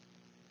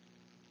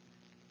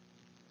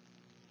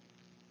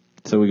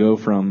 So we go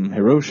from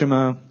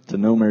Hiroshima to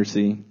No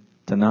Mercy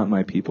to Not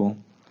My People.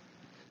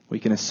 We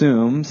can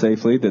assume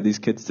safely that these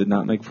kids did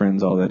not make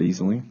friends all that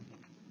easily.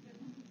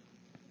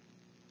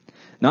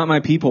 Not My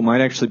People might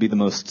actually be the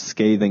most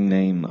scathing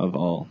name of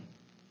all.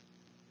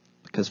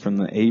 Because from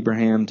the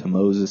Abraham to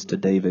Moses to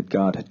David,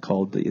 God had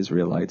called the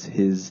Israelites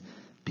his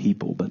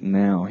people, but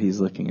now he's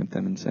looking at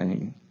them and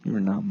saying, you are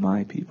not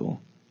my people.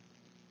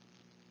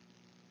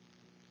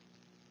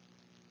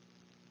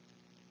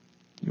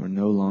 You are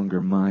no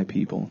longer my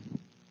people.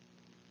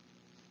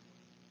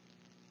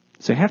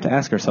 So you have to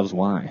ask ourselves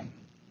why.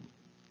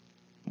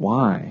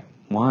 Why?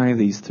 Why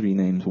these three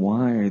names?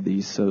 Why are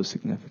these so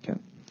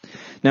significant?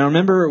 Now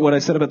remember what I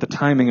said about the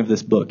timing of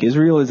this book.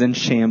 Israel is in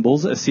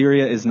shambles.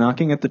 Assyria is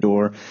knocking at the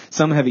door.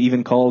 Some have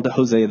even called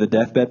Hosea the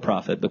deathbed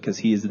prophet because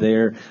he is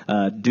there,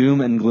 doom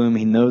and gloom.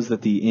 He knows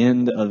that the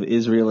end of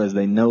Israel as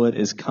they know it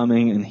is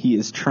coming, and he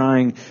is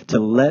trying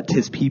to let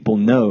his people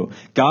know.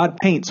 God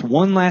paints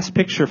one last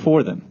picture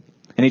for them.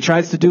 And he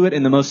tries to do it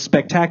in the most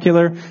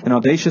spectacular and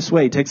audacious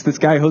way. He takes this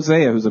guy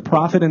Hosea, who's a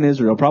prophet in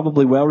Israel,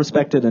 probably well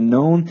respected and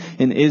known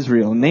in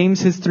Israel,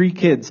 names his three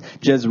kids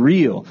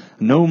Jezreel,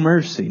 No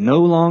Mercy, no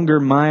longer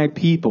my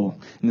people.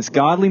 And this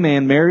godly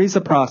man marries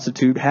a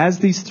prostitute, has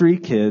these three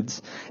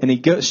kids, and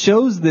he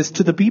shows this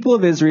to the people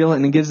of Israel,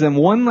 and he gives them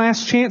one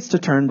last chance to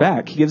turn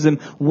back. He gives them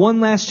one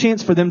last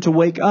chance for them to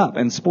wake up.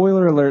 And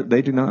spoiler alert,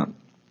 they do not.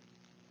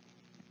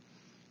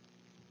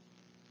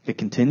 They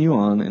continue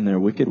on in their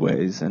wicked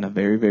ways, and a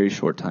very, very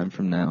short time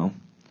from now,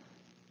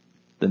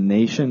 the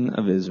nation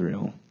of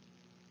Israel,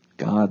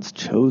 God's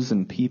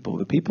chosen people,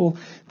 the people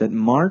that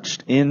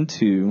marched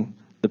into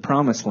the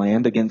promised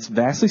land against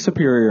vastly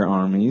superior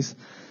armies,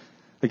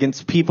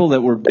 against people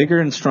that were bigger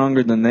and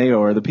stronger than they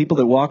are, the people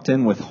that walked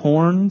in with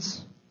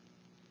horns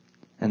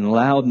and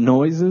loud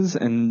noises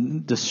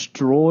and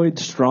destroyed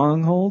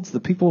strongholds, the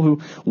people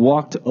who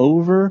walked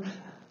over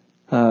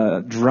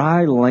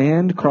dry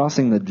land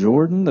crossing the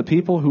Jordan, the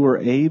people who were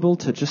able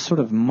to just sort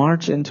of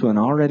march into an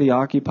already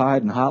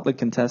occupied and hotly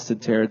contested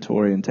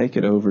territory and take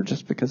it over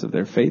just because of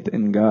their faith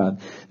in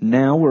God,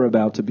 now were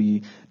about to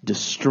be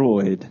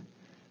destroyed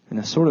in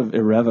a sort of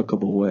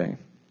irrevocable way.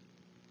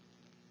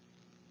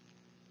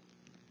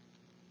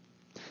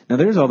 Now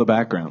there's all the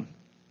background.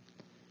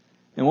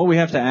 And what we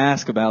have to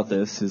ask about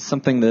this is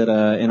something that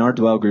in our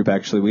Dwell group,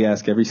 actually, we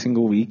ask every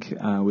single week.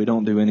 We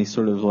don't do any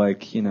sort of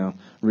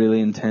really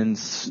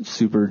intense,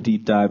 super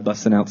deep dive,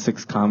 busting out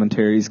 6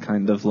 commentaries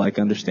kind of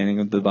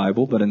understanding of the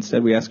Bible, but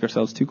instead we ask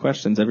ourselves 2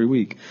 questions every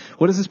week.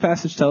 What does this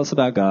passage tell us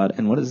about God,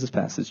 and what does this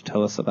passage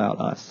tell us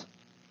about us?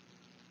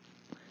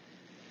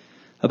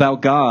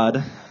 About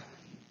God,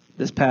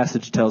 this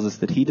passage tells us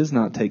that he does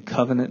not take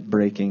covenant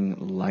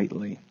breaking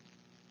lightly.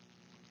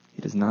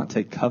 He does not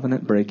take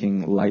covenant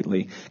breaking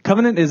lightly.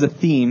 Covenant is a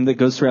theme that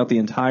goes throughout the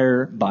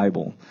entire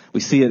Bible. We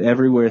see it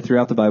everywhere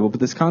throughout the Bible,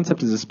 but this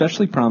concept is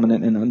especially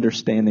prominent in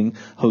understanding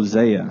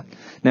Hosea.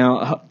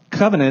 Now,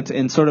 covenant,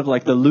 in sort of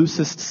the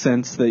loosest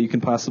sense that you can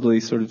possibly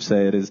sort of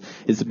say it,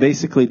 is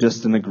basically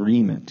just an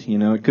agreement.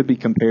 It could be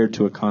compared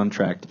to a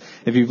contract.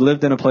 If you've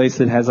lived in a place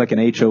that has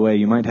an HOA,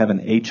 you might have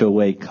an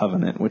HOA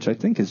covenant, which I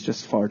think is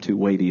just far too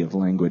weighty of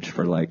language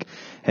for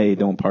hey,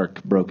 don't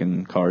park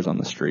broken cars on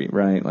the street,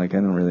 right? I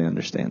don't really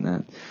understand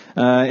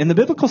that. In the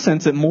biblical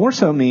sense, it more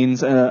so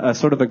means a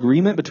sort of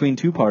agreement between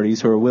 2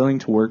 parties who are willing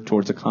to work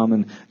towards a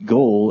common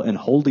goal and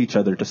hold each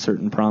other to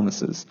certain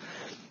promises.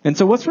 And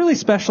so what's really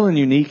special and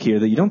unique here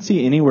that you don't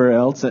see anywhere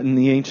else in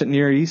the ancient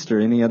Near East or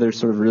any other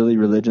sort of really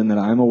religion that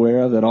I'm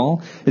aware of at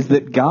all is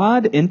that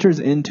God enters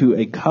into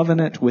a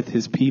covenant with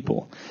his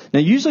people.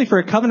 Now, usually for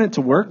a covenant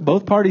to work,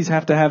 both parties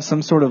have to have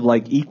some sort of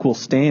equal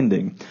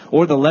standing,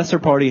 or the lesser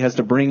party has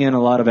to bring in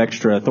a lot of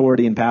extra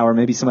authority and power,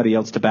 maybe somebody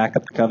else to back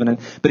up the covenant.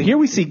 But here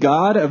we see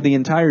God of the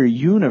entire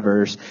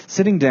universe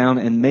sitting down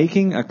and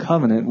making a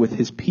covenant with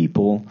his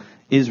people,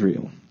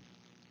 Israel.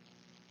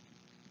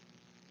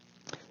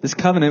 This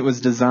covenant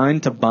was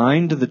designed to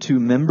bind the 2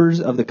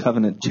 members of the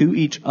covenant to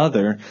each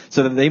other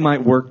so that they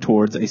might work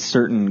towards a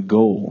certain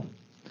goal.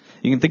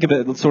 You can think of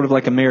it sort of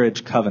like a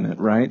marriage covenant,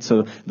 right?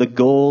 So the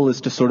goal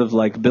is to sort of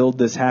like build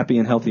this happy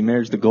and healthy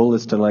marriage. The goal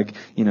is to like,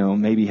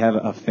 maybe have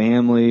a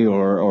family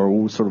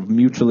or sort of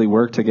mutually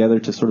work together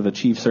to sort of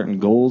achieve certain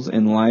goals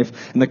in life.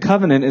 And the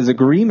covenant is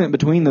agreement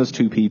between those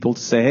two people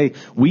to say, hey,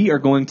 we are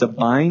going to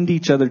bind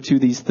each other to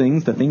these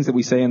things, the things that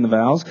we say in the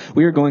vows.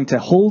 We are going to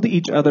hold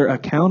each other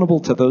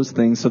accountable to those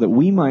things so that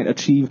we might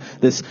achieve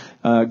this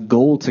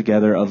goal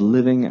together of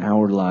living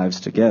our lives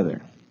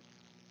together.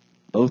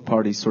 Both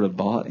parties sort of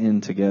bought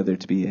in together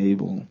to be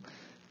able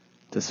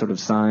to sort of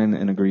sign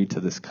and agree to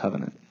this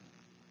covenant.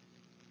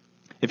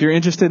 If you're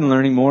interested in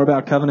learning more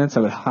about covenants, I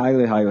would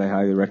highly, highly,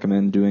 highly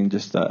recommend doing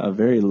just a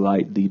very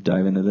light deep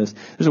dive into this.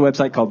 There's a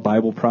website called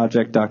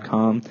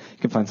BibleProject.com. You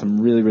can find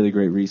some really, really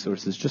great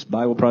resources. Just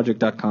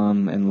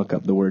BibleProject.com and look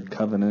up the word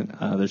covenant.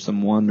 There's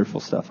some wonderful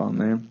stuff on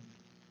there.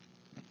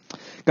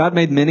 God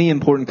made many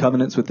important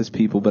covenants with his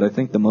people, but I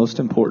think the most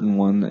important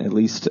one, at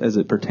least as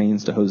it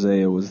pertains to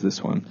Hosea, was this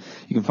one.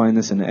 You can find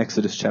this in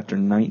Exodus chapter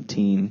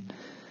 19,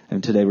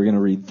 and today we're going to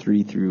read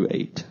 3 through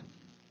 8.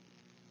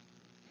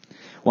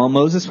 While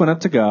Moses went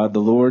up to God,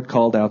 the Lord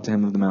called out to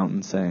him of the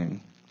mountain,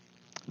 saying,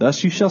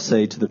 Thus you shall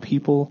say to the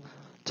people,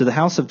 to the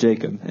house of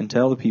Jacob, and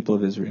tell the people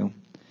of Israel,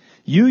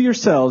 You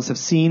yourselves have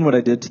seen what I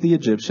did to the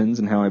Egyptians,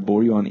 and how I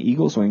bore you on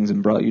eagle's wings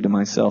and brought you to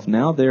myself.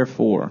 Now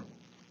therefore,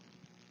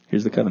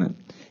 here's the covenant.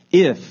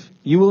 If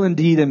you will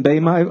indeed obey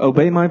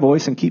my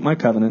voice and keep my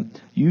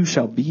covenant, you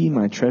shall be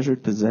my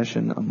treasured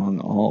possession among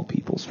all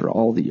peoples, for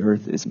all the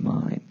earth is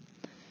mine.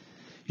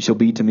 You shall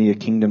be to me a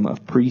kingdom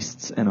of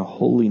priests and a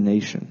holy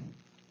nation.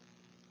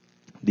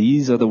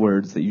 These are the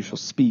words that you shall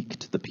speak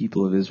to the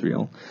people of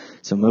Israel.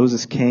 So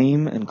Moses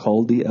came and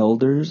called the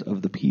elders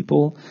of the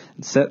people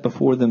and set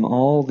before them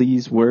all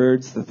these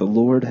words that the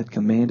Lord had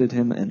commanded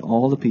him, and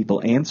all the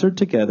people answered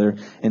together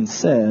and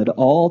said,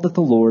 All that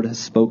the Lord has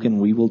spoken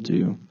we will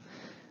do.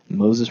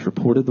 Moses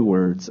reported the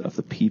words of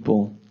the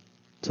people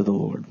to the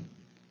Lord.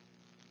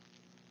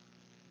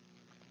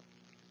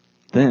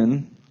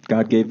 Then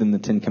God gave them the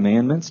 10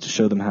 Commandments to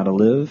show them how to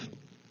live.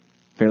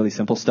 Fairly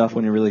simple stuff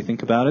when you really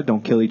think about it.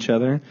 Don't kill each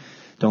other.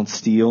 Don't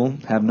steal.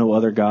 Have no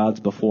other gods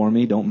before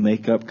me. Don't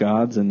make up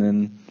gods and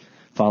then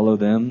follow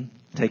them.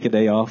 Take a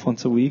day off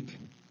once a week.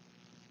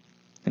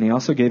 And he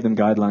also gave them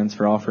guidelines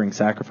for offering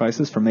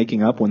sacrifices, for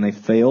making up when they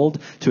failed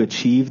to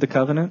achieve the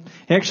covenant.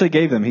 He actually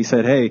gave them, he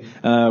said, hey,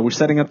 we're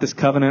setting up this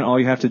covenant. All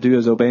you have to do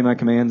is obey my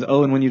commands.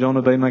 Oh, and when you don't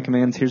obey my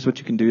commands, here's what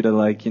you can do to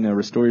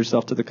restore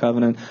yourself to the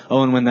covenant.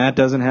 Oh, and when that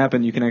doesn't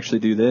happen, you can actually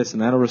do this,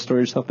 and that'll restore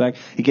yourself back.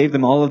 He gave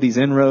them all of these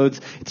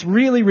inroads. It's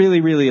really, really,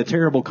 really a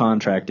terrible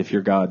contract if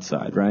you're God's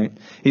side, right?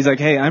 He's like,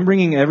 hey, I'm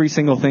bringing every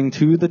single thing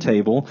to the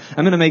table.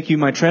 I'm going to make you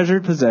my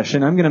treasured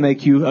possession. I'm going to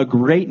make you a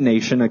great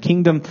nation, a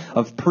kingdom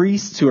of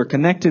priests who are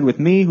connected with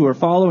me, who are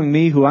following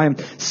me, who I am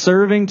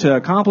serving to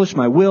accomplish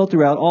my will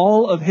throughout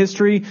all of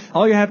history.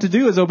 All you have to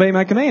do is obey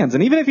my commands.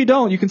 And even if you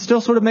don't, you can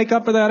still sort of make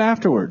up for that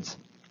afterwards.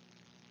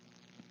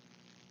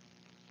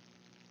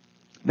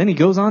 Then he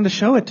goes on to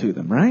show it to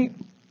them, right?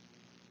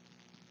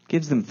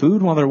 Gives them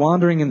food while they're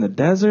wandering in the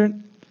desert.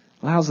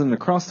 Allows them to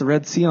cross the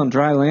Red Sea on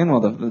dry land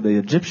while the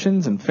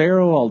Egyptians and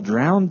Pharaoh all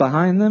drowned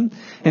behind them.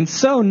 And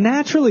so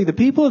naturally the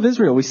people of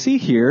Israel, we see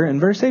here in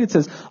verse 8 it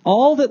says,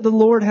 all that the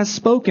Lord has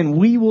spoken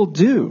we will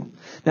do.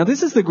 Now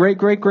this is the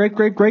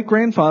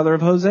great-great-great-great-great-grandfather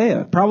of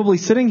Hosea, probably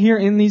sitting here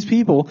in these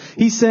people.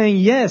 He's saying,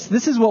 yes,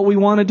 this is what we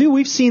want to do.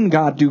 We've seen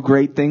God do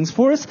great things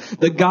for us.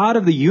 The God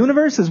of the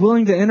universe is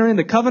willing to enter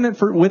into covenant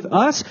with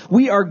us.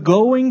 We are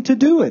going to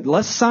do it.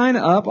 Let's sign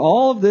up.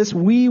 All of this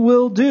we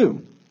will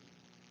do.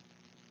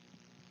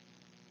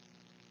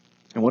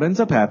 And what ends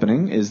up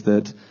happening is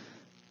that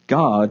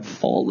God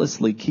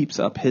faultlessly keeps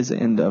up his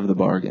end of the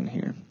bargain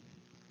here.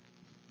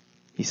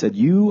 He said,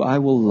 you I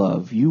will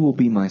love. You will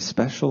be my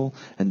special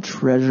and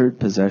treasured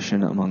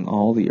possession among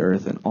all the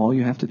earth. And all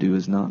you have to do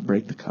is not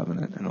break the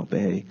covenant and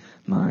obey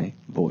my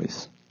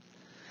voice.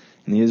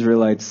 And the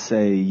Israelites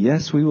say,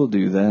 yes, we will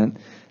do that.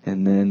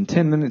 And then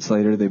 10 minutes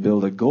later, they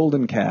build a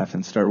golden calf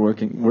and start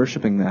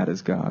worshiping that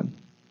as God.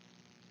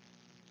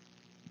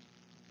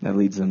 That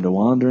leads them to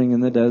wandering in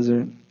the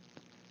desert.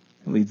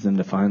 It leads them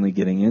to finally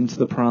getting into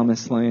the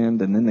promised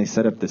land. And then they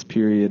set up this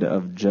period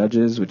of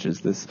judges, which is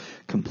this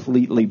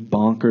completely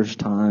bonkers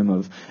time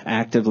of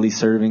actively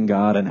serving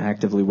God and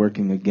actively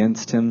working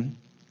against him.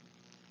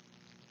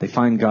 They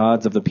find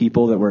gods of the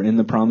people that were in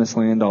the promised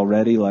land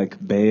already, like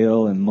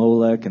Baal and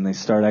Molech, and they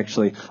start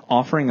actually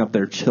offering up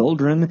their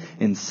children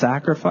in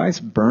sacrifice,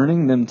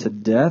 burning them to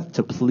death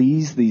to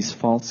please these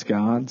false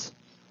gods.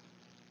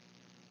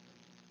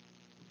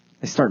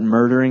 They start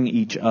murdering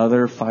each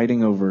other,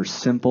 fighting over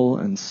simple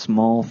and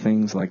small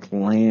things like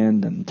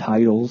land and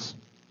titles.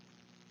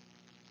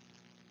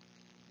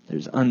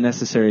 There's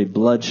unnecessary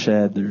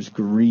bloodshed. There's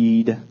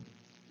greed.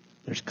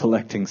 There's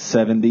collecting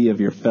 70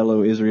 of your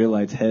fellow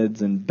Israelites'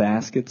 heads in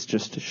baskets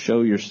just to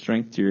show your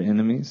strength to your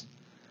enemies.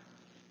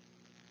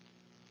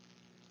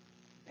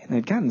 And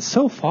they'd gotten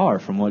so far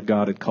from what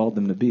God had called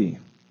them to be.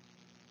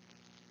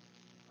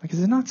 Like,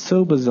 is it not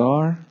so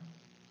bizarre?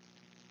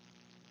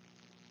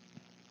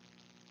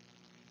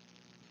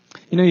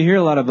 You hear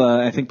a lot of,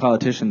 I think,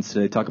 politicians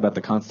today talk about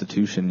the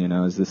Constitution,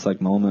 as this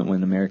like moment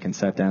when Americans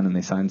sat down and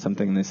they signed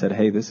something and they said,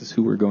 hey, this is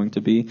who we're going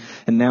to be.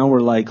 And now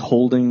we're like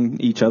holding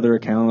each other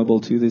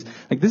accountable to this.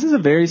 Like this is a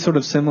very sort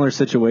of similar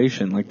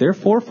situation. Like their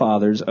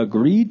forefathers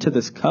agreed to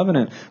this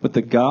covenant with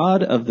the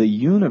God of the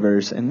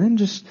universe, and then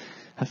just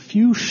a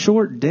few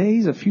short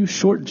days, a few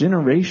short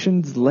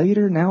generations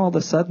later, now all of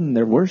a sudden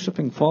they're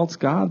worshiping false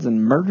gods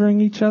and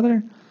murdering each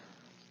other.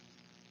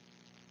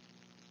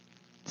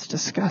 It's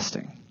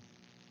disgusting.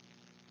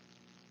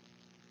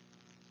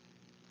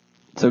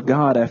 So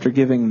God, after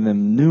giving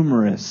them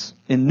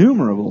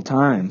innumerable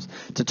times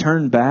to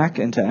turn back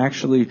and to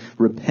actually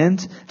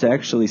repent, to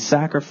actually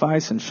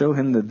sacrifice and show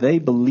him that they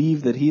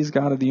believe that he is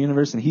God of the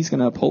universe and he's going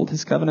to uphold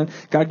his covenant,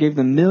 God gave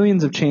them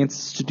millions of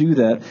chances to do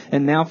that.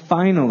 And now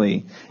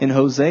finally, in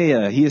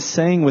Hosea, he is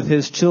saying with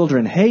his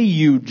children, hey,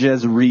 you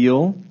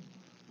Jezreel.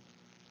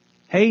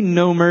 Hey,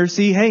 no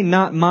mercy. Hey,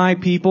 not my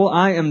people.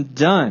 I am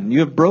done.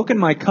 You have broken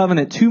my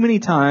covenant too many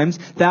times,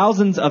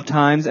 thousands of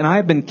times, and I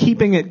have been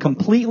keeping it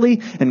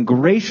completely and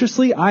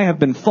graciously. I have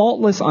been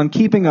faultless on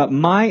keeping up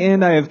my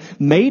end. I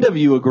have made of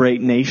you a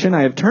great nation.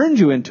 I have turned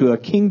you into a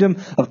kingdom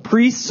of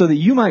priests so that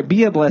you might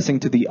be a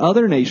blessing to the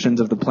other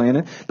nations of the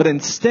planet. But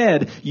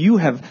instead, you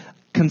have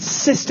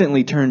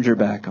consistently turned your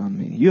back on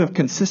me. You have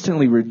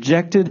consistently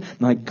rejected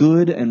my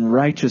good and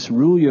righteous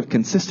rule. You have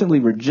consistently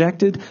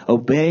rejected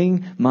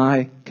obeying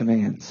my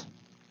commands.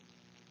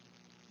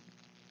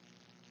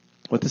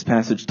 What this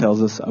passage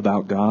tells us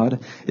about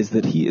God is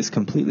that he is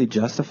completely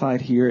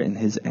justified here in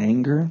his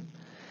anger.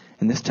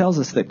 And this tells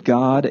us that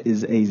God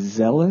is a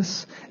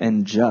zealous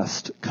and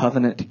just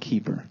covenant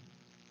keeper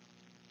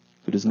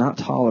who does not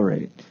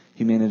tolerate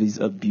humanity's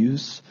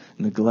abuse,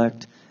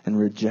 neglect, and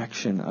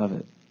rejection of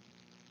it.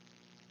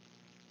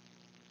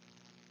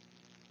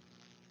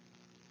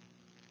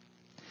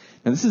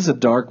 Now, this is a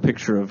dark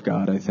picture of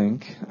God, I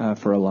think,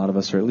 for a lot of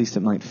us, or at least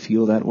it might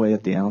feel that way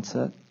at the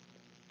outset.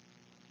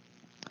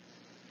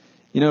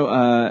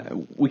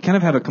 We kind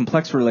of have a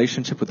complex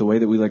relationship with the way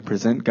that we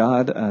present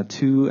God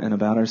to and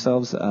about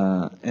ourselves,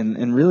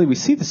 and really we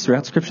see this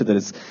throughout Scripture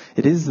that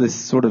it is this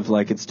sort of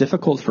it's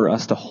difficult for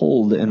us to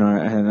hold in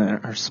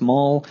our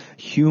small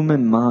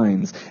human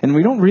minds, and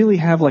we don't really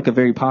have a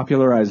very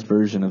popularized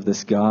version of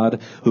this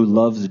God who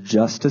loves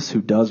justice,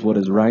 who does what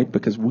is right,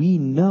 because we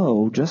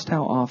know just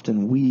how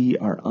often we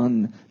are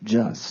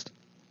unjust.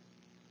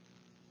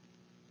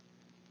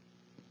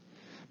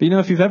 But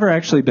if you've ever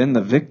actually been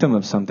the victim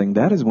of something,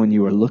 that is when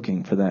you are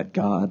looking for that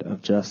God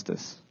of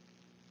justice.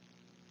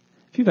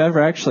 If you've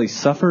ever actually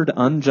suffered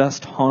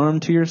unjust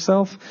harm to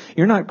yourself,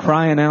 you're not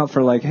crying out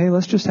for hey,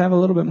 let's just have a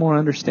little bit more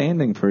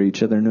understanding for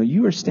each other. No,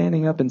 you are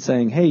standing up and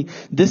saying, hey,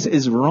 this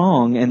is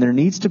wrong, and there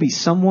needs to be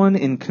someone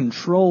in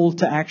control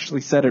to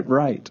actually set it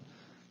right.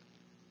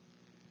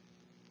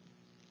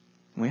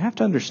 And we have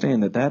to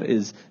understand that that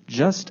is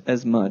just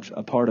as much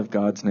a part of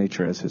God's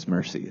nature as his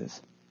mercy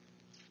is.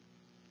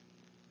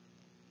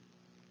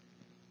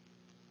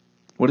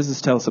 What does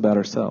this tell us about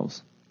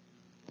ourselves?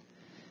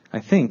 I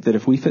think that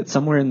if we fit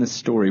somewhere in this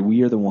story,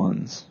 we are the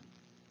ones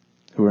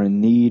who are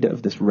in need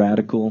of this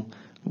radical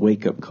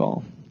wake-up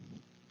call.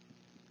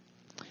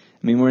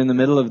 We're in the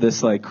middle of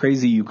this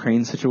crazy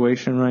Ukraine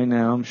situation right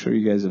now. I'm sure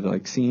you guys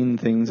have seen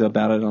things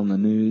about it on the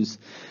news.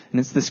 And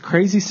it's this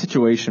crazy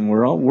situation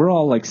where we're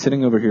all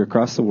sitting over here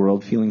across the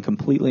world feeling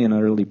completely and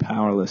utterly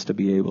powerless to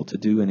be able to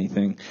do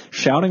anything,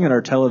 shouting at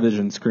our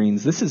television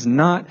screens, this is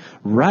not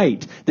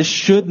right. This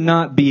should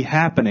not be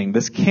happening.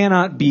 This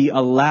cannot be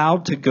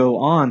allowed to go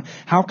on.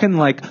 How can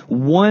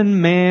one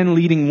man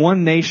leading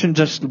one nation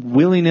just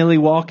willy-nilly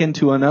walk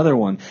into another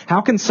one? How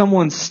can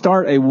someone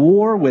start a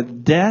war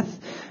with death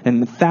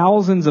and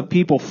thousands of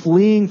people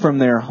fleeing from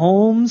their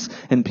homes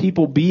and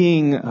people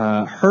being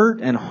hurt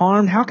and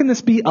harmed? How can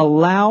this be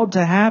allowed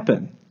to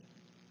happen?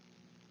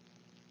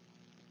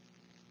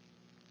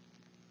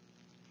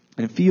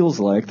 And it feels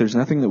like there's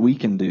nothing that we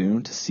can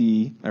do to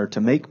see or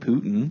to make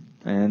Putin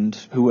and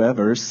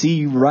whoever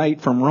see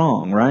right from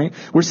wrong, right?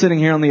 We're sitting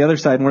here on the other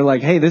side and we're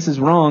hey, this is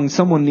wrong.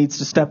 Someone needs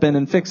to step in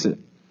and fix it.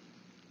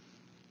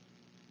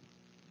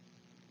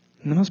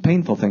 And the most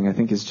painful thing, I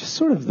think, is just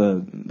sort of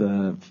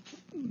the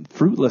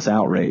fruitless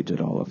outrage at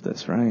all of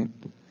this, right?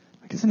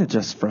 Isn't it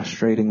just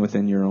frustrating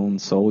within your own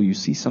soul? You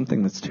see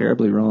something that's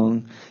terribly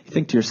wrong. You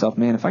think to yourself,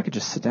 man, if I could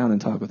just sit down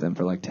and talk with them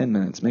for 10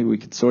 minutes, maybe we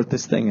could sort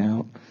this thing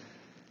out.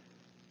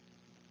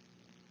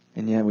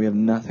 And yet we have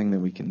nothing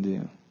that we can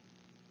do.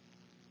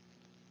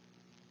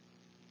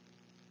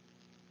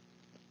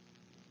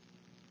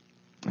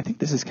 I think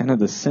this is kind of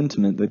the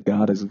sentiment that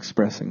God is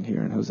expressing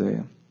here in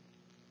Hosea.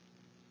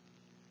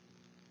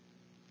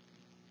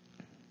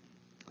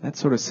 That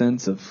sort of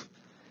sense of,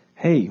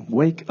 hey,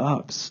 wake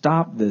up,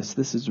 stop this,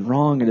 this is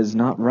wrong, it is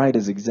not right,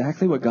 is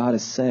exactly what God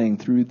is saying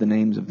through the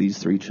names of these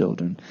three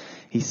children.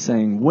 He's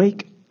saying,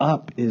 wake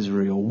up,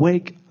 Israel,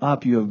 wake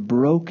up. You have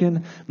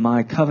broken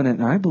my covenant.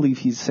 And I believe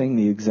he's saying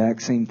the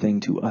exact same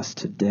thing to us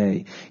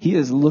today. He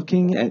is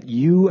looking at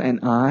you and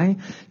I.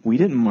 We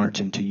didn't march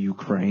into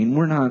Ukraine.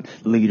 We're not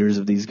leaders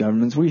of these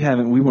governments. We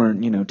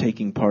weren't,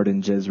 taking part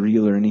in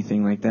Jezreel or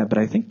anything like that. But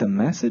I think the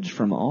message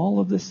from all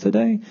of this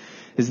today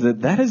is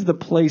that is the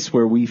place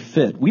where we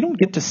fit. We don't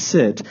get to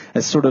sit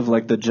as sort of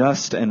like the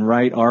just and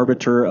right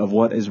arbiter of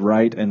what is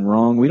right and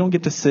wrong. We don't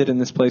get to sit in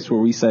this place where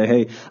we say,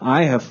 hey,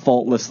 I have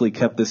faultlessly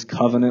kept this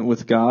covenant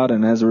with God,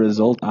 and as a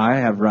result, I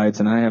have rights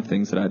and I have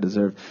things that I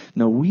deserve.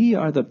 No, we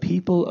are the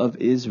people of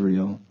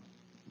Israel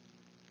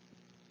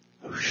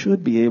who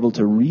should be able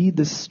to read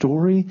this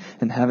story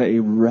and have a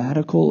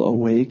radical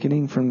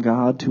awakening from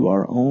God to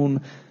our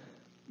own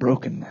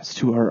brokenness,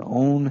 to our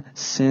own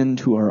sin,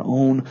 to our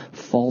own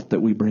fault that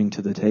we bring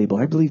to the table.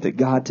 I believe that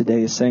God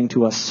today is saying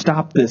to us,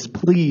 stop this,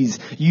 please.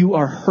 You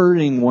are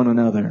hurting one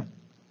another.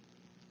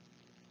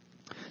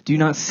 Do you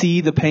not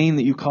see the pain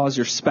that you cause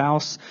your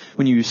spouse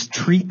when you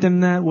treat them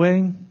that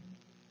way?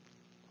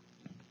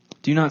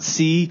 Do you not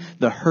see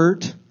the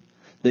hurt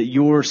that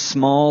your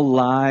small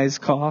lies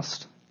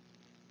cost?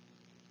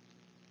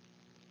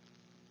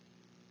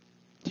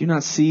 Do you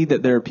not see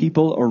that there are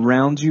people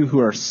around you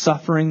who are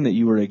suffering that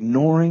you are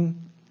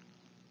ignoring?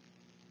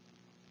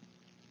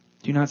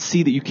 Do you not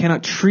see that you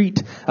cannot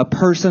treat a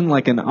person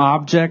like an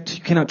object?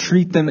 You cannot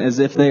treat them as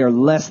if they are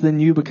less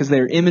than you because they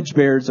are image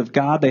bearers of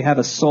God. They have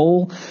a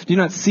soul. Do you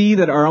not see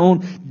that our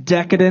own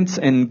decadence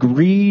and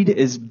greed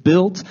is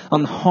built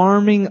on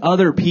harming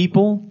other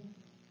people?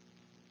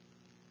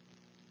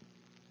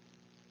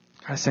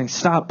 God is saying,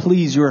 stop,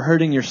 please. You are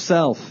hurting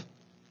yourself.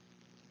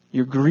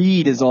 Your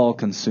greed is all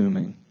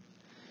consuming.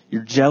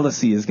 Your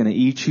jealousy is going to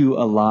eat you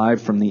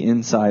alive from the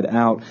inside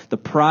out. The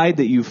pride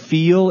that you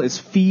feel is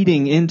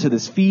feeding into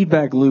this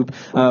feedback loop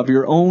of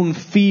your own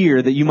fear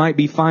that you might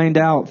be found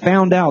out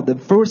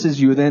that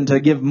forces you then to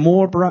give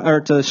more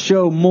or to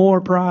show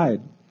more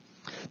pride.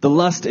 The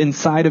lust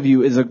inside of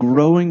you is a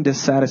growing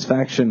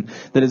dissatisfaction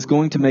that is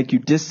going to make you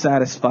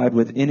dissatisfied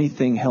with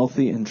anything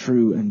healthy and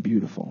true and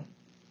beautiful.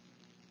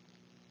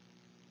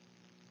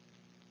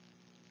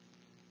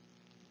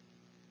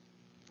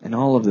 And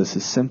all of this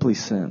is simply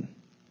sin.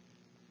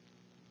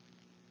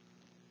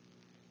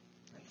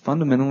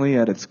 Fundamentally,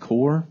 at its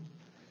core,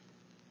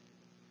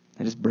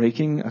 it is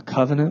breaking a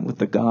covenant with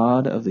the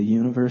God of the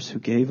universe who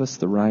gave us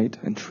the right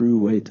and true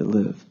way to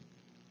live.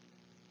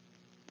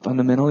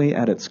 Fundamentally,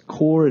 at its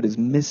core, it is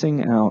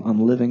missing out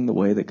on living the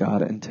way that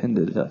God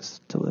intended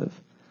us to live.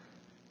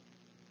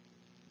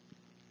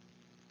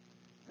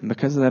 And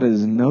because of that, it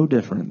is no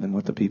different than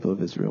what the people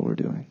of Israel were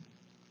doing.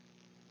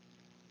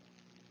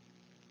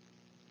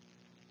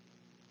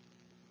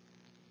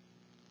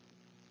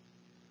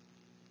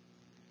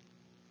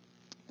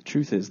 The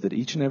truth is that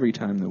each and every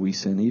time that we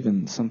sin,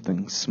 even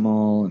something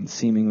small and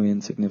seemingly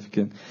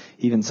insignificant,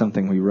 even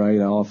something we write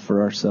off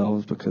for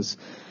ourselves because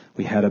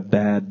we had a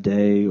bad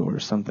day or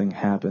something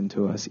happened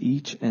to us,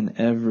 each and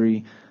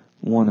every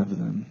one of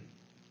them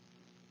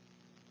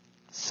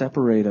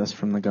separate us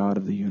from the God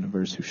of the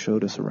universe who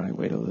showed us a right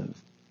way to live.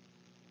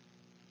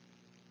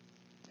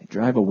 They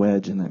drive a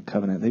wedge in that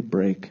covenant. They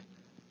break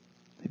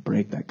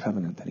that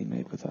covenant that he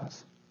made with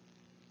us.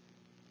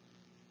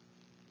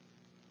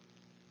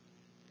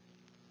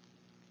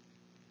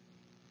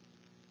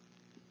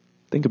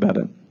 Think about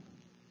it.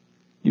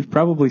 You've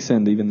probably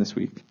sinned even this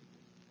week.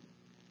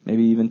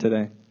 Maybe even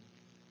today.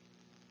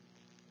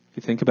 If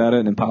you think about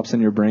it and it pops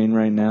in your brain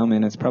right now,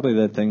 man, it's probably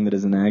that thing that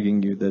is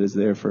nagging you that is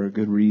there for a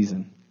good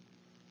reason.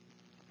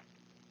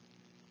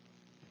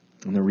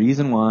 And the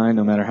reason why,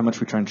 no matter how much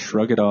we try and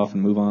shrug it off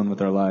and move on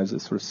with our lives,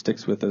 it sort of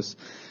sticks with us,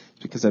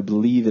 because I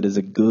believe it is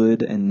a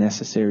good and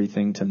necessary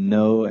thing to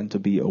know and to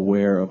be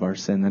aware of our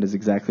sin. That is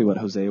exactly what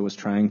Hosea was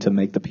trying to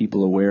make the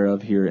people aware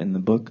of here in the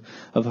book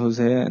of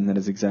Hosea, and that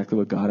is exactly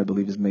what God, I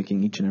believe, is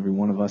making each and every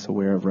one of us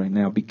aware of right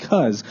now,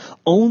 because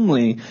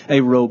only a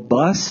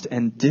robust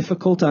and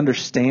difficult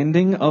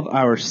understanding of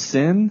our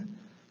sin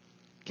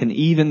can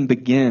even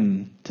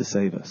begin to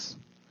save us.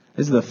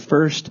 This is the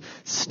first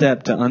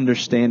step to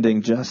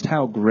understanding just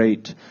how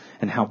great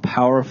and how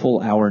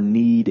powerful our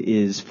need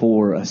is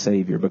for a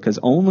Savior. Because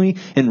only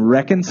in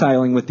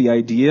reconciling with the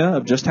idea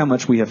of just how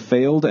much we have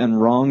failed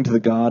and wronged the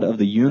God of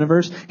the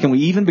universe can we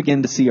even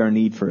begin to see our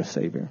need for a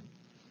Savior.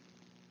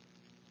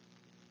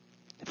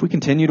 If we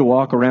continue to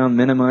walk around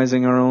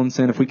minimizing our own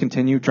sin, if we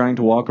continue trying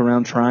to walk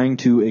around trying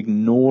to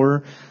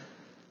ignore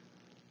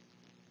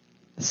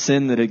the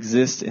sin that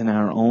exists in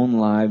our own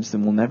lives,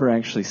 then we'll never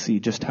actually see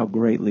just how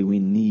greatly we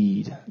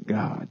need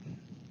God.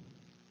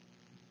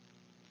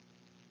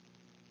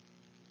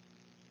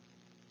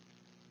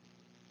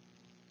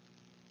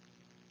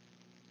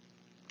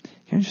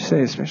 Can I just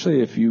say,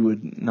 especially if you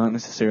would not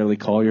necessarily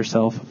call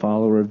yourself a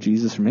follower of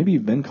Jesus, or maybe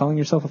you've been calling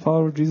yourself a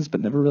follower of Jesus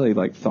but never really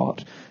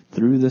thought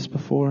through this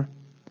before,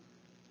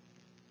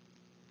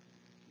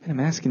 and I'm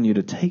asking you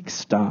to take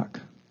stock.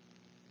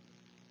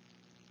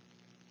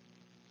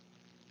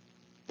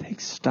 Take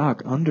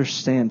stock,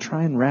 understand,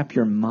 try and wrap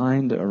your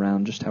mind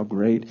around just how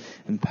great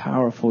and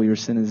powerful your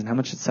sin is and how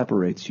much it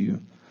separates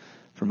you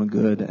from a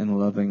good and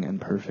loving and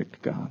perfect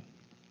God.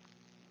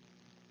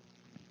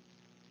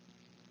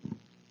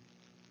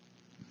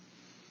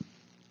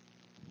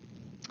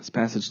 This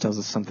passage tells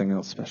us something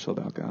else special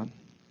about God.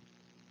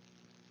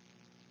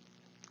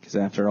 Because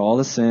after all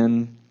the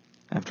sin,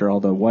 after all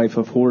the wife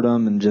of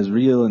whoredom and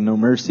Jezreel and no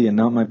mercy and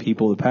not my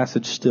people, the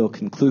passage still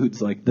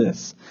concludes like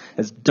this.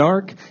 As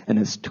dark and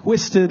as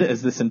twisted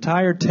as this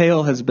entire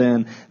tale has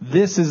been,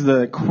 this is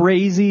the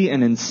crazy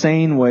and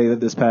insane way that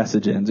this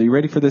passage ends. Are you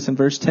ready for this? In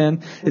verse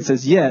 10, it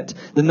says, "Yet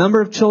the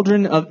number of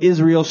children of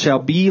Israel shall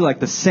be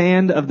like the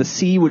sand of the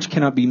sea, which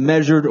cannot be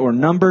measured or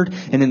numbered.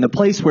 And in the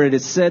place where it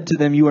is said to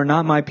them, 'You are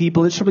not my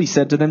people,' it shall be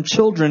said to them,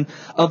 'Children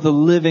of the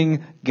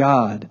living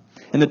God.'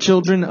 And the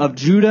children of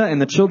Judah and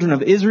the children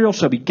of Israel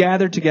shall be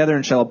gathered together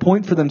and shall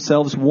appoint for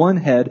themselves one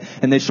head,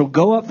 and they shall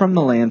go up from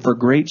the land, for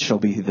great shall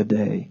be the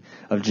day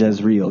of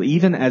Jezreel."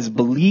 Even as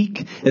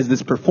bleak as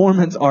this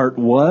performance art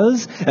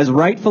was, as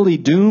rightfully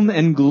doom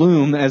and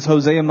gloom as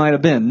Hosea might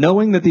have been,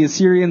 knowing that the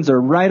Assyrians are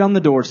right on the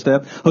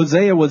doorstep,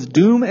 Hosea was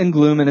doom and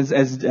gloom, and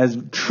as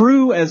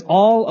true as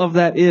all of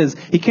that is,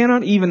 he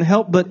cannot even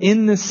help but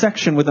end this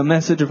section with a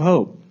message of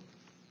hope.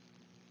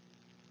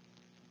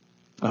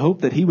 A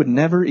hope that he would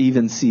never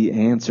even see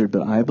answered,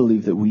 but I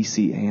believe that we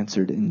see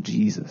answered in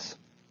Jesus.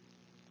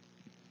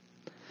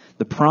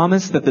 The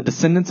promise that the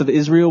descendants of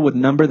Israel would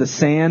number the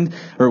sand,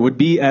 or would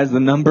be as the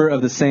number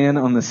of the sand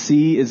on the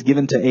sea, is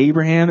given to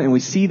Abraham, and we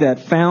see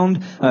that found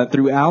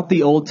throughout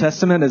the Old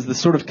Testament as the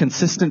sort of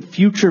consistent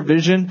future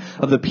vision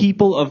of the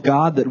people of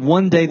God, that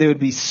one day they would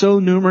be so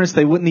numerous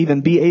they wouldn't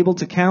even be able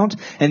to count.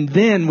 And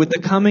then with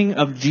the coming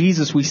of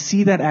Jesus, we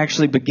see that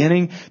actually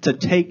beginning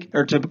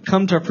to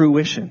come to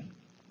fruition.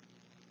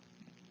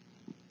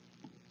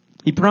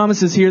 He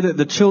promises here that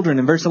the children,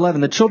 in verse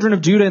 11, the children of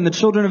Judah and the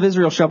children of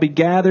Israel shall be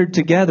gathered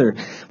together.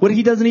 What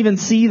he doesn't even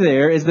see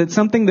there is that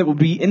something that would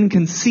be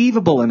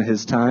inconceivable in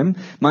his time.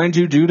 Mind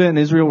you, Judah and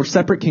Israel were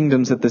separate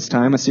kingdoms at this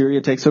time. Assyria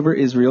takes over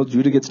Israel.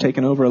 Judah gets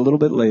taken over a little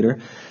bit later.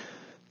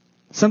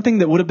 Something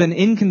that would have been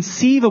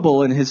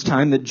inconceivable in his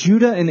time, that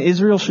Judah and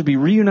Israel should be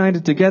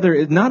reunited together,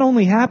 it not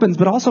only happens,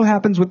 but also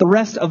happens with the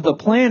rest of the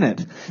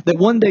planet. That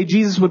one day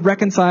Jesus would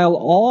reconcile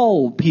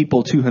all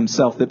people to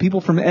himself, that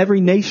people from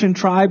every nation,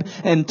 tribe,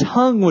 and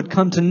tongue would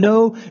come to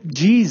know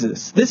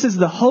Jesus. This is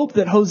the hope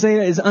that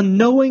Hosea is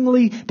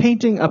unknowingly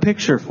painting a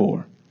picture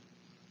for.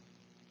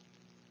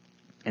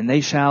 And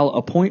they shall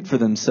appoint for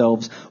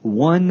themselves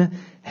one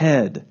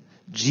head,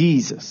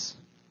 Jesus.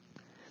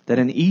 That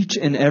in each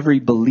and every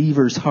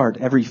believer's heart,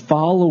 every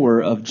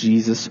follower of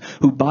Jesus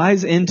who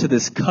buys into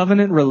this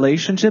covenant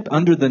relationship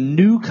under the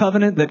new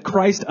covenant that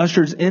Christ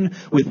ushers in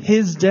with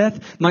his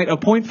death, might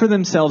appoint for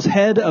themselves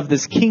head of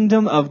this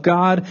kingdom of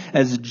God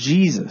as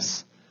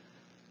Jesus,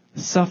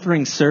 the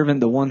suffering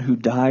servant, the one who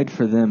died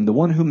for them, the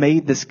one who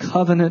made this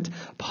covenant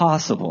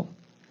possible.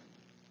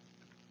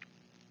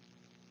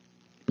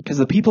 Because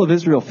the people of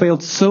Israel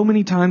failed so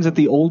many times at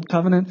the old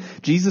covenant,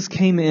 Jesus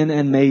came in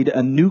and made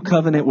a new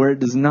covenant where it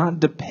does not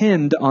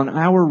depend on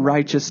our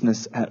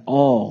righteousness at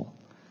all.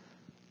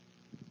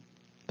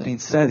 But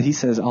instead, he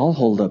says, I'll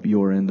hold up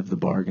your end of the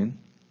bargain.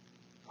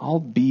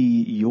 I'll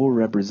be your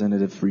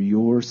representative for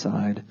your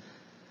side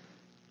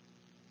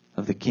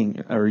of the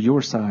king, or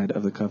your side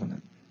of the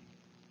covenant.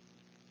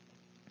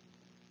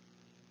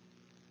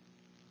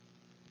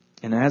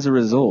 And as a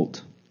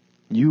result,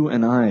 you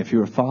and I, if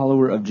you're a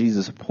follower of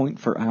Jesus, appoint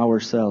for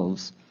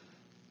ourselves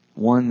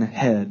one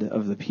head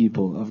of the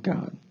people of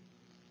God.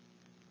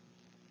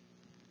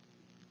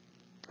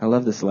 I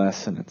love this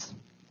last sentence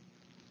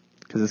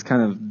because it's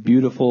kind of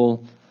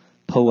beautiful,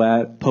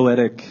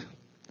 poetic,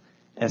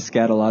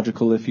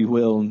 eschatological, if you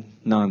will,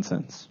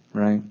 nonsense,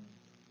 right?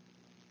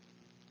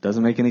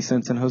 Doesn't make any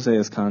sense in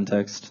Hosea's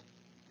context.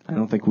 I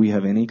don't think we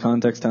have any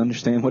context to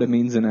understand what it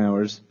means in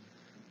ours.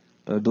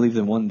 But I believe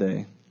that one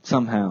day,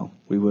 somehow,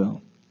 we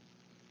will.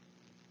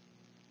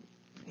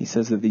 He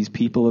says that these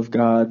people of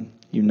God,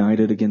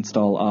 united against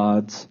all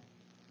odds,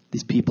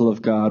 these people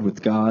of God,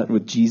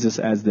 with Jesus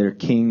as their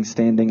king,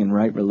 standing in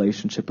right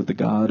relationship with the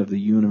God of the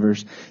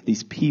universe,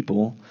 these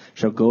people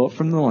shall go up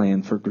from the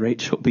land, for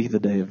great shall be the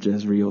day of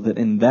Jezreel, that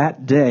in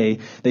that day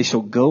they shall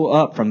go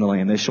up from the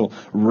land, they shall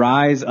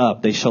rise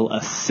up, they shall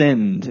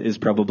ascend, is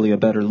probably a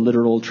better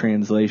literal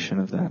translation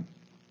of that.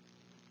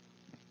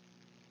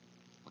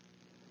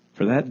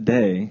 For that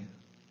day,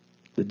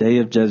 the day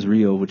of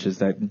Jezreel, which is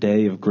that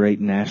day of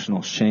great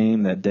national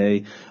shame, that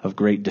day of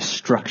great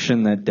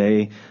destruction, that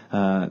day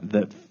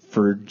that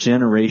for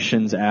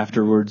generations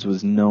afterwards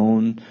was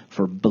known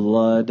for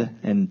blood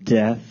and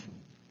death,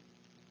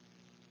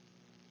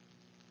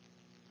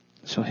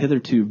 shall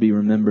hitherto be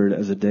remembered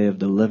as a day of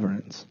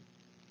deliverance.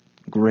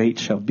 Great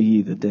shall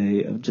be the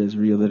day of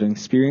Jezreel, that in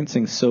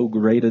experiencing so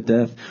great a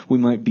death, we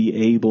might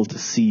be able to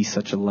see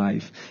such a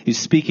life. He's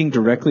speaking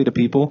directly to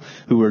people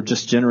who were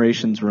just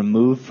generations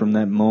removed from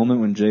that moment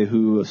when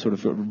Jehu sort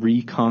of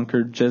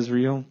reconquered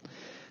Jezreel.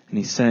 And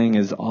he's saying,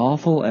 as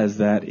awful as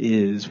that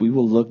is, we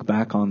will look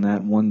back on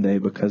that one day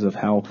because of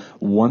how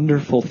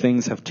wonderful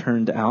things have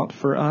turned out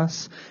for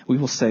us. We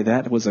will say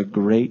that was a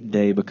great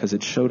day because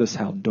it showed us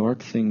how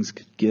dark things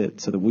could get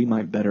so that we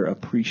might better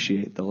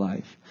appreciate the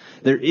life.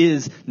 There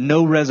is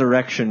no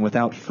resurrection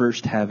without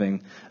first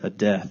having a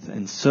death.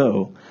 And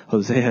so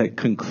Hosea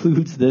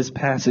concludes this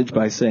passage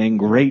by saying,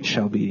 great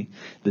shall be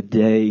the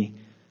day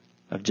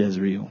of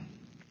Jezreel.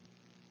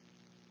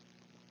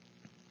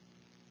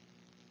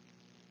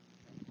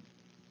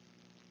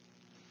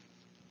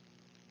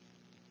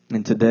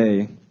 And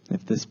today,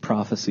 if this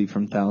prophecy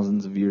from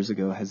thousands of years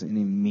ago has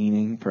any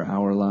meaning for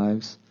our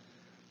lives,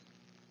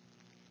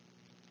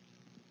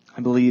 I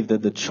believe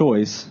that the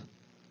choice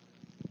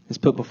is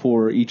put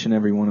before each and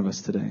every one of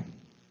us today.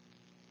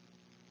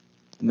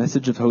 The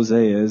message of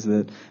Hosea is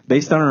that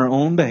based on our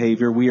own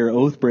behavior, we are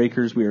oath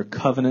breakers, we are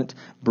covenant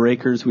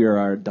breakers, we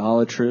are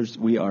idolaters,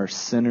 we are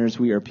sinners,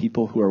 we are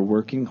people who are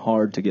working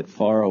hard to get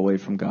far away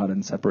from God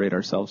and separate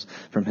ourselves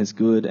from His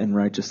good and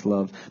righteous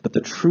love. But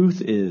the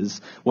truth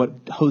is, what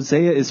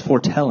Hosea is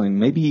foretelling,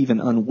 maybe even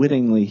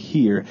unwittingly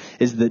here,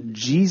 is that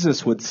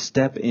Jesus would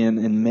step in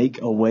and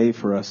make a way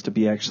for us to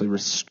be actually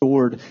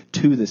restored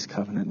to this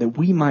covenant, that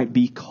we might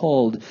be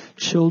called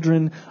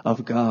children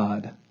of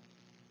God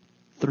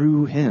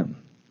through Him.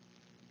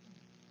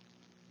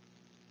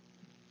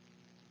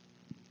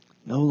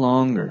 No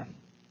longer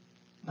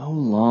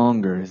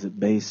is it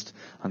based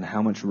on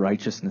how much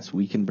righteousness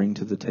we can bring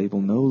to the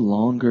table. No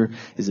longer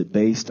is it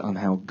based on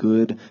how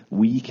good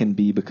we can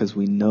be because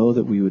we know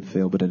that we would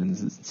fail, but it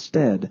is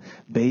instead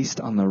based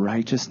on the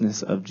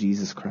righteousness of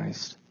Jesus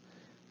Christ.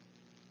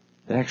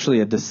 That actually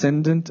a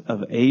descendant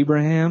of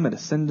Abraham, a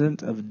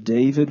descendant of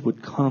David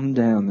would come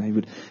down. He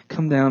would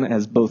come down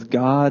as both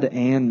God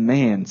and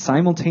man.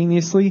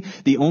 Simultaneously,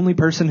 the only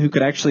person who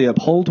could actually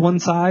uphold one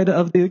side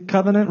of the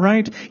covenant,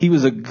 right? He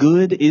was a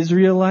good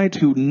Israelite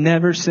who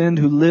never sinned,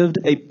 who lived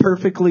a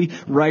perfectly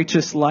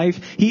righteous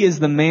life. He is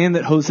the man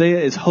that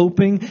Hosea is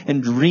hoping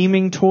and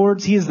dreaming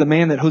towards. He is the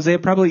man that Hosea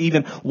probably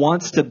even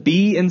wants to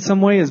be in some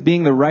way as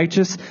being the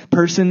righteous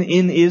person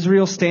in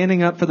Israel,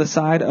 standing up for the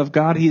side of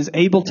God. He is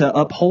able to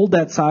uphold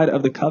that side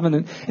of the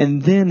covenant,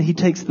 and then he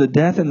takes the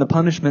death and the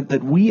punishment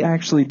that we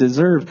actually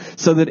deserve,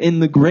 so that in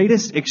the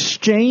greatest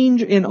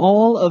exchange in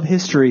all of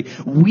history,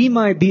 we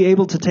might be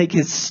able to take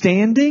his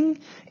standing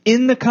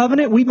in the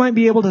covenant. We might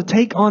be able to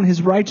take on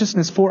his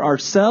righteousness for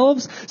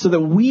ourselves, so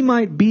that we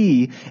might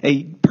be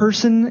a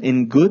person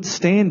in good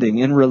standing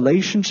in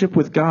relationship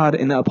with God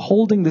and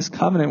upholding this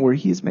covenant where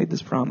he has made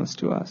this promise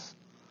to us.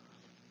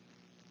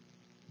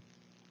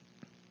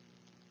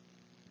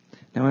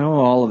 Now, I know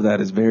all of that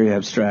is very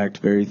abstract,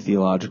 very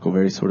theological,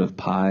 very sort of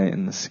pie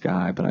in the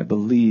sky, but I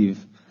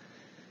believe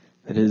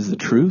that it is the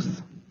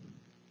truth.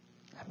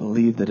 I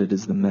believe that it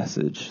is the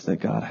message that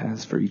God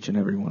has for each and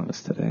every one of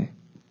us today.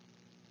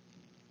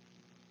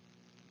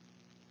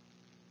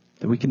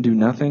 That we can do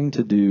nothing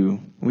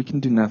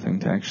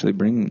to actually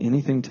bring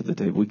anything to the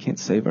table. We can't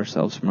save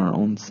ourselves from our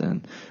own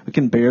sin. We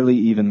can barely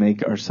even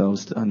make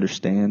ourselves to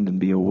understand and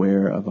be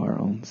aware of our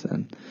own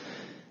sin.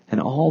 And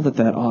all that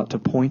ought to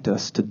point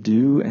us to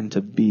do and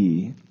to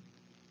be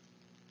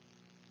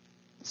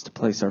is to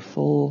place our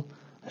full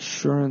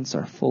assurance,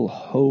 our full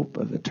hope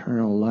of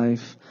eternal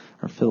life,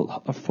 our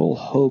full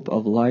hope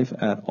of life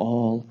at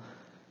all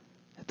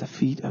at the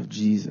feet of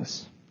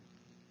Jesus.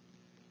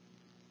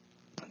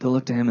 To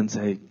look to him and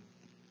say,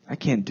 I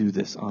can't do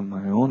this on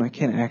my own. I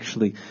can't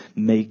actually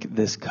make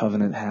this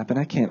covenant happen.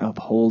 I can't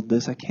uphold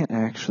this. I can't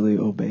actually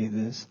obey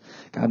this.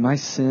 God, my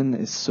sin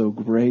is so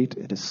great.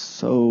 It is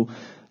so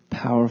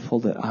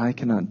powerful that I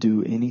cannot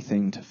do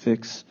anything to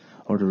fix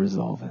or to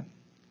resolve it.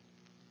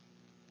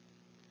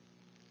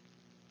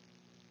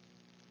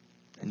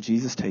 And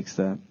Jesus takes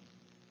that.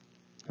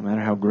 No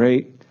matter how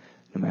great,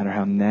 no matter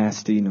how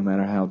nasty, no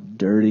matter how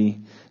dirty,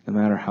 no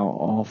matter how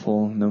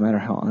awful, no matter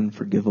how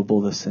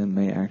unforgivable the sin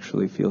may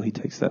actually feel, he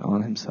takes that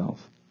on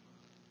himself,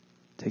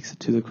 takes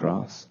it to the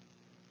cross,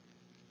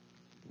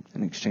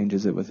 and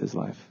exchanges it with his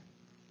life.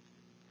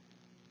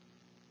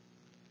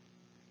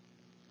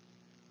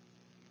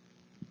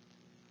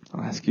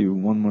 I'll ask you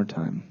one more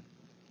time.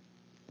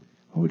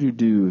 What would you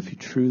do if you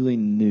truly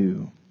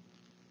knew,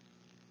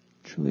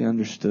 truly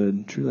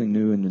understood, truly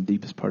knew in the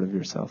deepest part of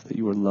yourself that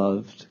you were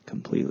loved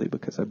completely?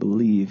 Because I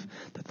believe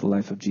that the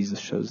life of Jesus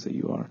shows that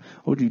you are.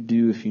 What would you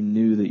do if you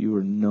knew that you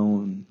were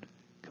known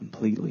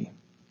completely?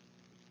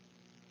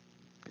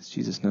 Because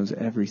Jesus knows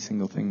every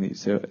single thing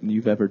that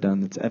you've ever done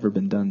that's ever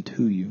been done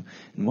to you.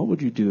 And what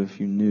would you do if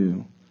you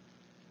knew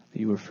that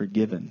you were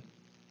forgiven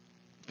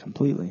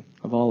completely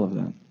of all of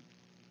that?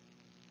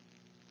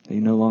 That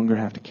you no longer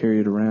have to carry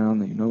it around,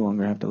 that you no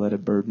longer have to let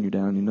it burden you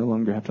down, you no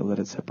longer have to let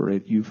it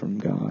separate you from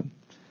God.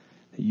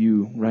 That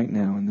you, right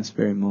now, in this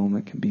very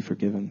moment, can be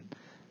forgiven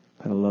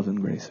by the love and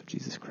grace of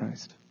Jesus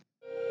Christ.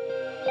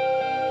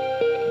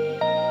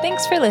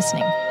 Thanks for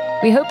listening.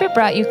 We hope it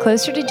brought you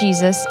closer to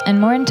Jesus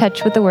and more in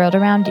touch with the world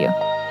around you.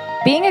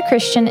 Being a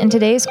Christian in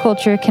today's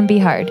culture can be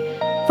hard.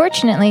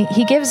 Fortunately,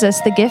 he gives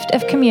us the gift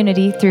of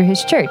community through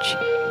his church.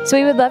 So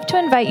we would love to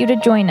invite you to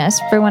join us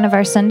for one of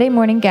our Sunday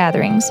morning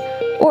gatherings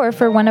or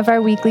for one of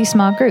our weekly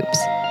small groups.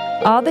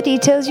 All the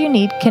details you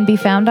need can be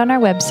found on our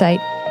website,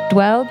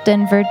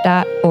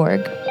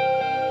 dwelldenver.org.